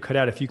we do cut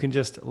out, if you can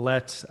just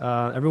let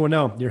everyone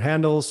know your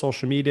handles,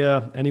 social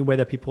media, any way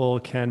that people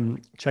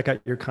can check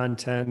out your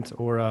content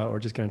or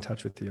just get in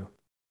touch with you.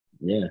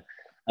 Yeah.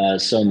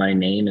 So my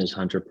name is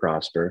Hunter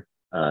Prosper.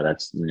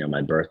 That's,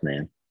 my birth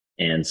name.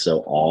 And so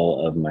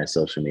all of my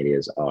social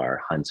medias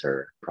are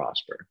Hunter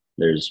Prosper.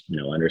 There's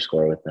no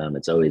underscore with them.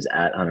 It's always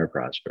at Hunter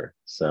Prosper.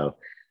 So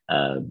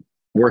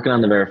working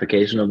on the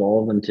verification of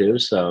all of them too.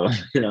 So,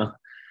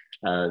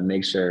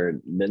 make sure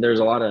there's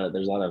a lot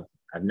of,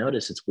 I've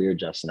noticed it's weird,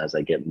 Justin, as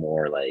I get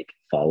more like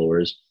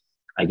followers,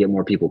 I get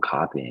more people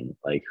copying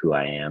like who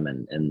I am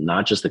and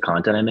not just the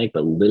content I make,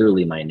 but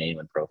literally my name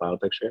and profile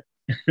picture.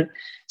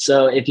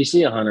 So if you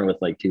see a Hunter with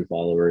like 2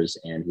 followers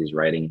and he's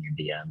writing in your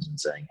DMs and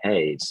saying,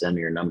 hey, send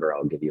me your number,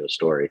 I'll give you a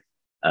story.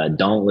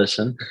 Don't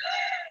listen.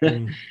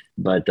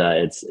 But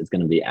it's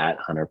going to be at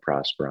Hunter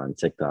Prosper on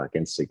TikTok,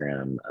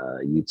 Instagram,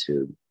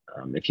 YouTube.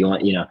 If you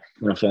want,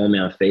 to follow me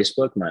on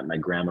Facebook, my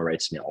grandma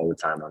writes me all the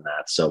time on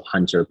that. So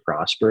Hunter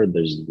Prosper,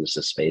 there's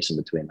a space in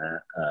between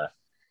that.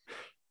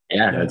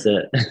 Yeah, that's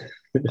it.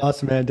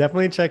 Awesome, man.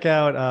 Definitely check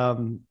out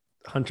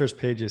Hunter's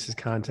pages, his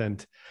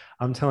content.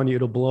 I'm telling you,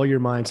 it'll blow your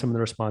mind, some of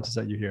the responses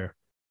that you hear.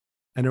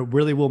 And it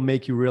really will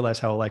make you realize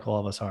how alike all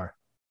of us are.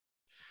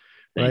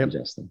 Thank you,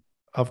 Justin.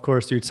 Of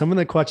course, dude. Some of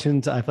the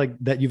questions I feel like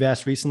that you've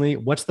asked recently,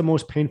 what's the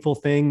most painful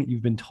thing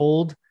you've been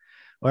told?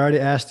 I already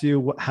asked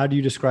you, how do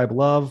you describe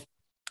love?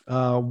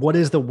 What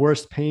is the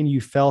worst pain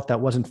you felt that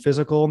wasn't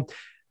physical?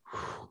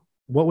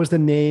 What was the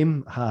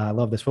name? I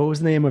love this. What was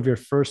the name of your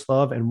first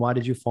love and why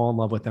did you fall in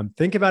love with them?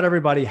 Think about,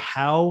 everybody,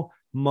 how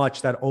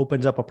much that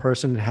opens up a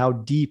person and how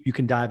deep you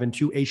can dive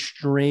into a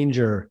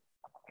stranger.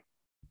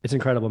 It's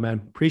incredible,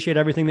 man. Appreciate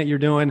everything that you're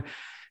doing.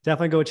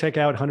 Definitely go check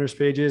out Hunter's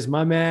pages.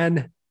 My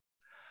man,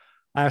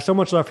 I have so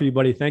much love for you,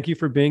 buddy. Thank you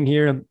for being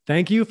here.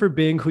 Thank you for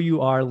being who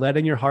you are,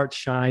 letting your heart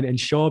shine and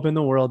show up in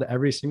the world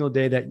every single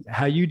day, that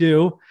how you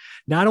do,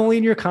 not only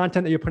in your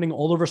content that you're putting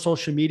all over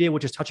social media,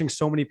 which is touching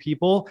so many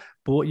people,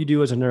 but what you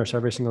do as a nurse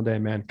every single day,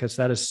 man, because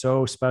that is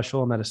so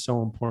special and that is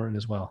so important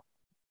as well.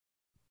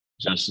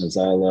 Justin, it's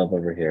all love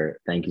over here.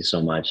 Thank you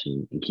so much,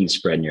 and keep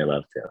spreading your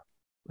love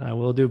too. I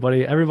will do,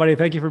 buddy. Everybody,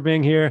 thank you for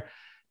being here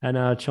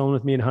and chilling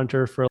with me and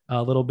Hunter for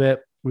a little bit.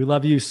 We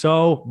love you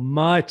so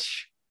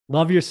much.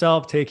 Love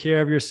yourself. Take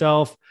care of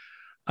yourself.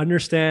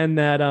 Understand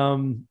that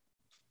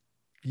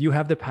you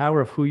have the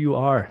power of who you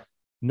are.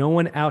 No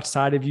one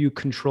outside of you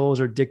controls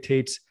or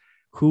dictates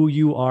who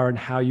you are and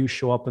how you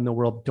show up in the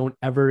world. Don't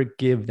ever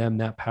give them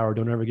that power.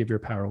 Don't ever give your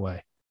power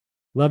away.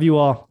 Love you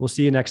all. We'll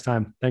see you next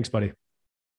time. Thanks, buddy.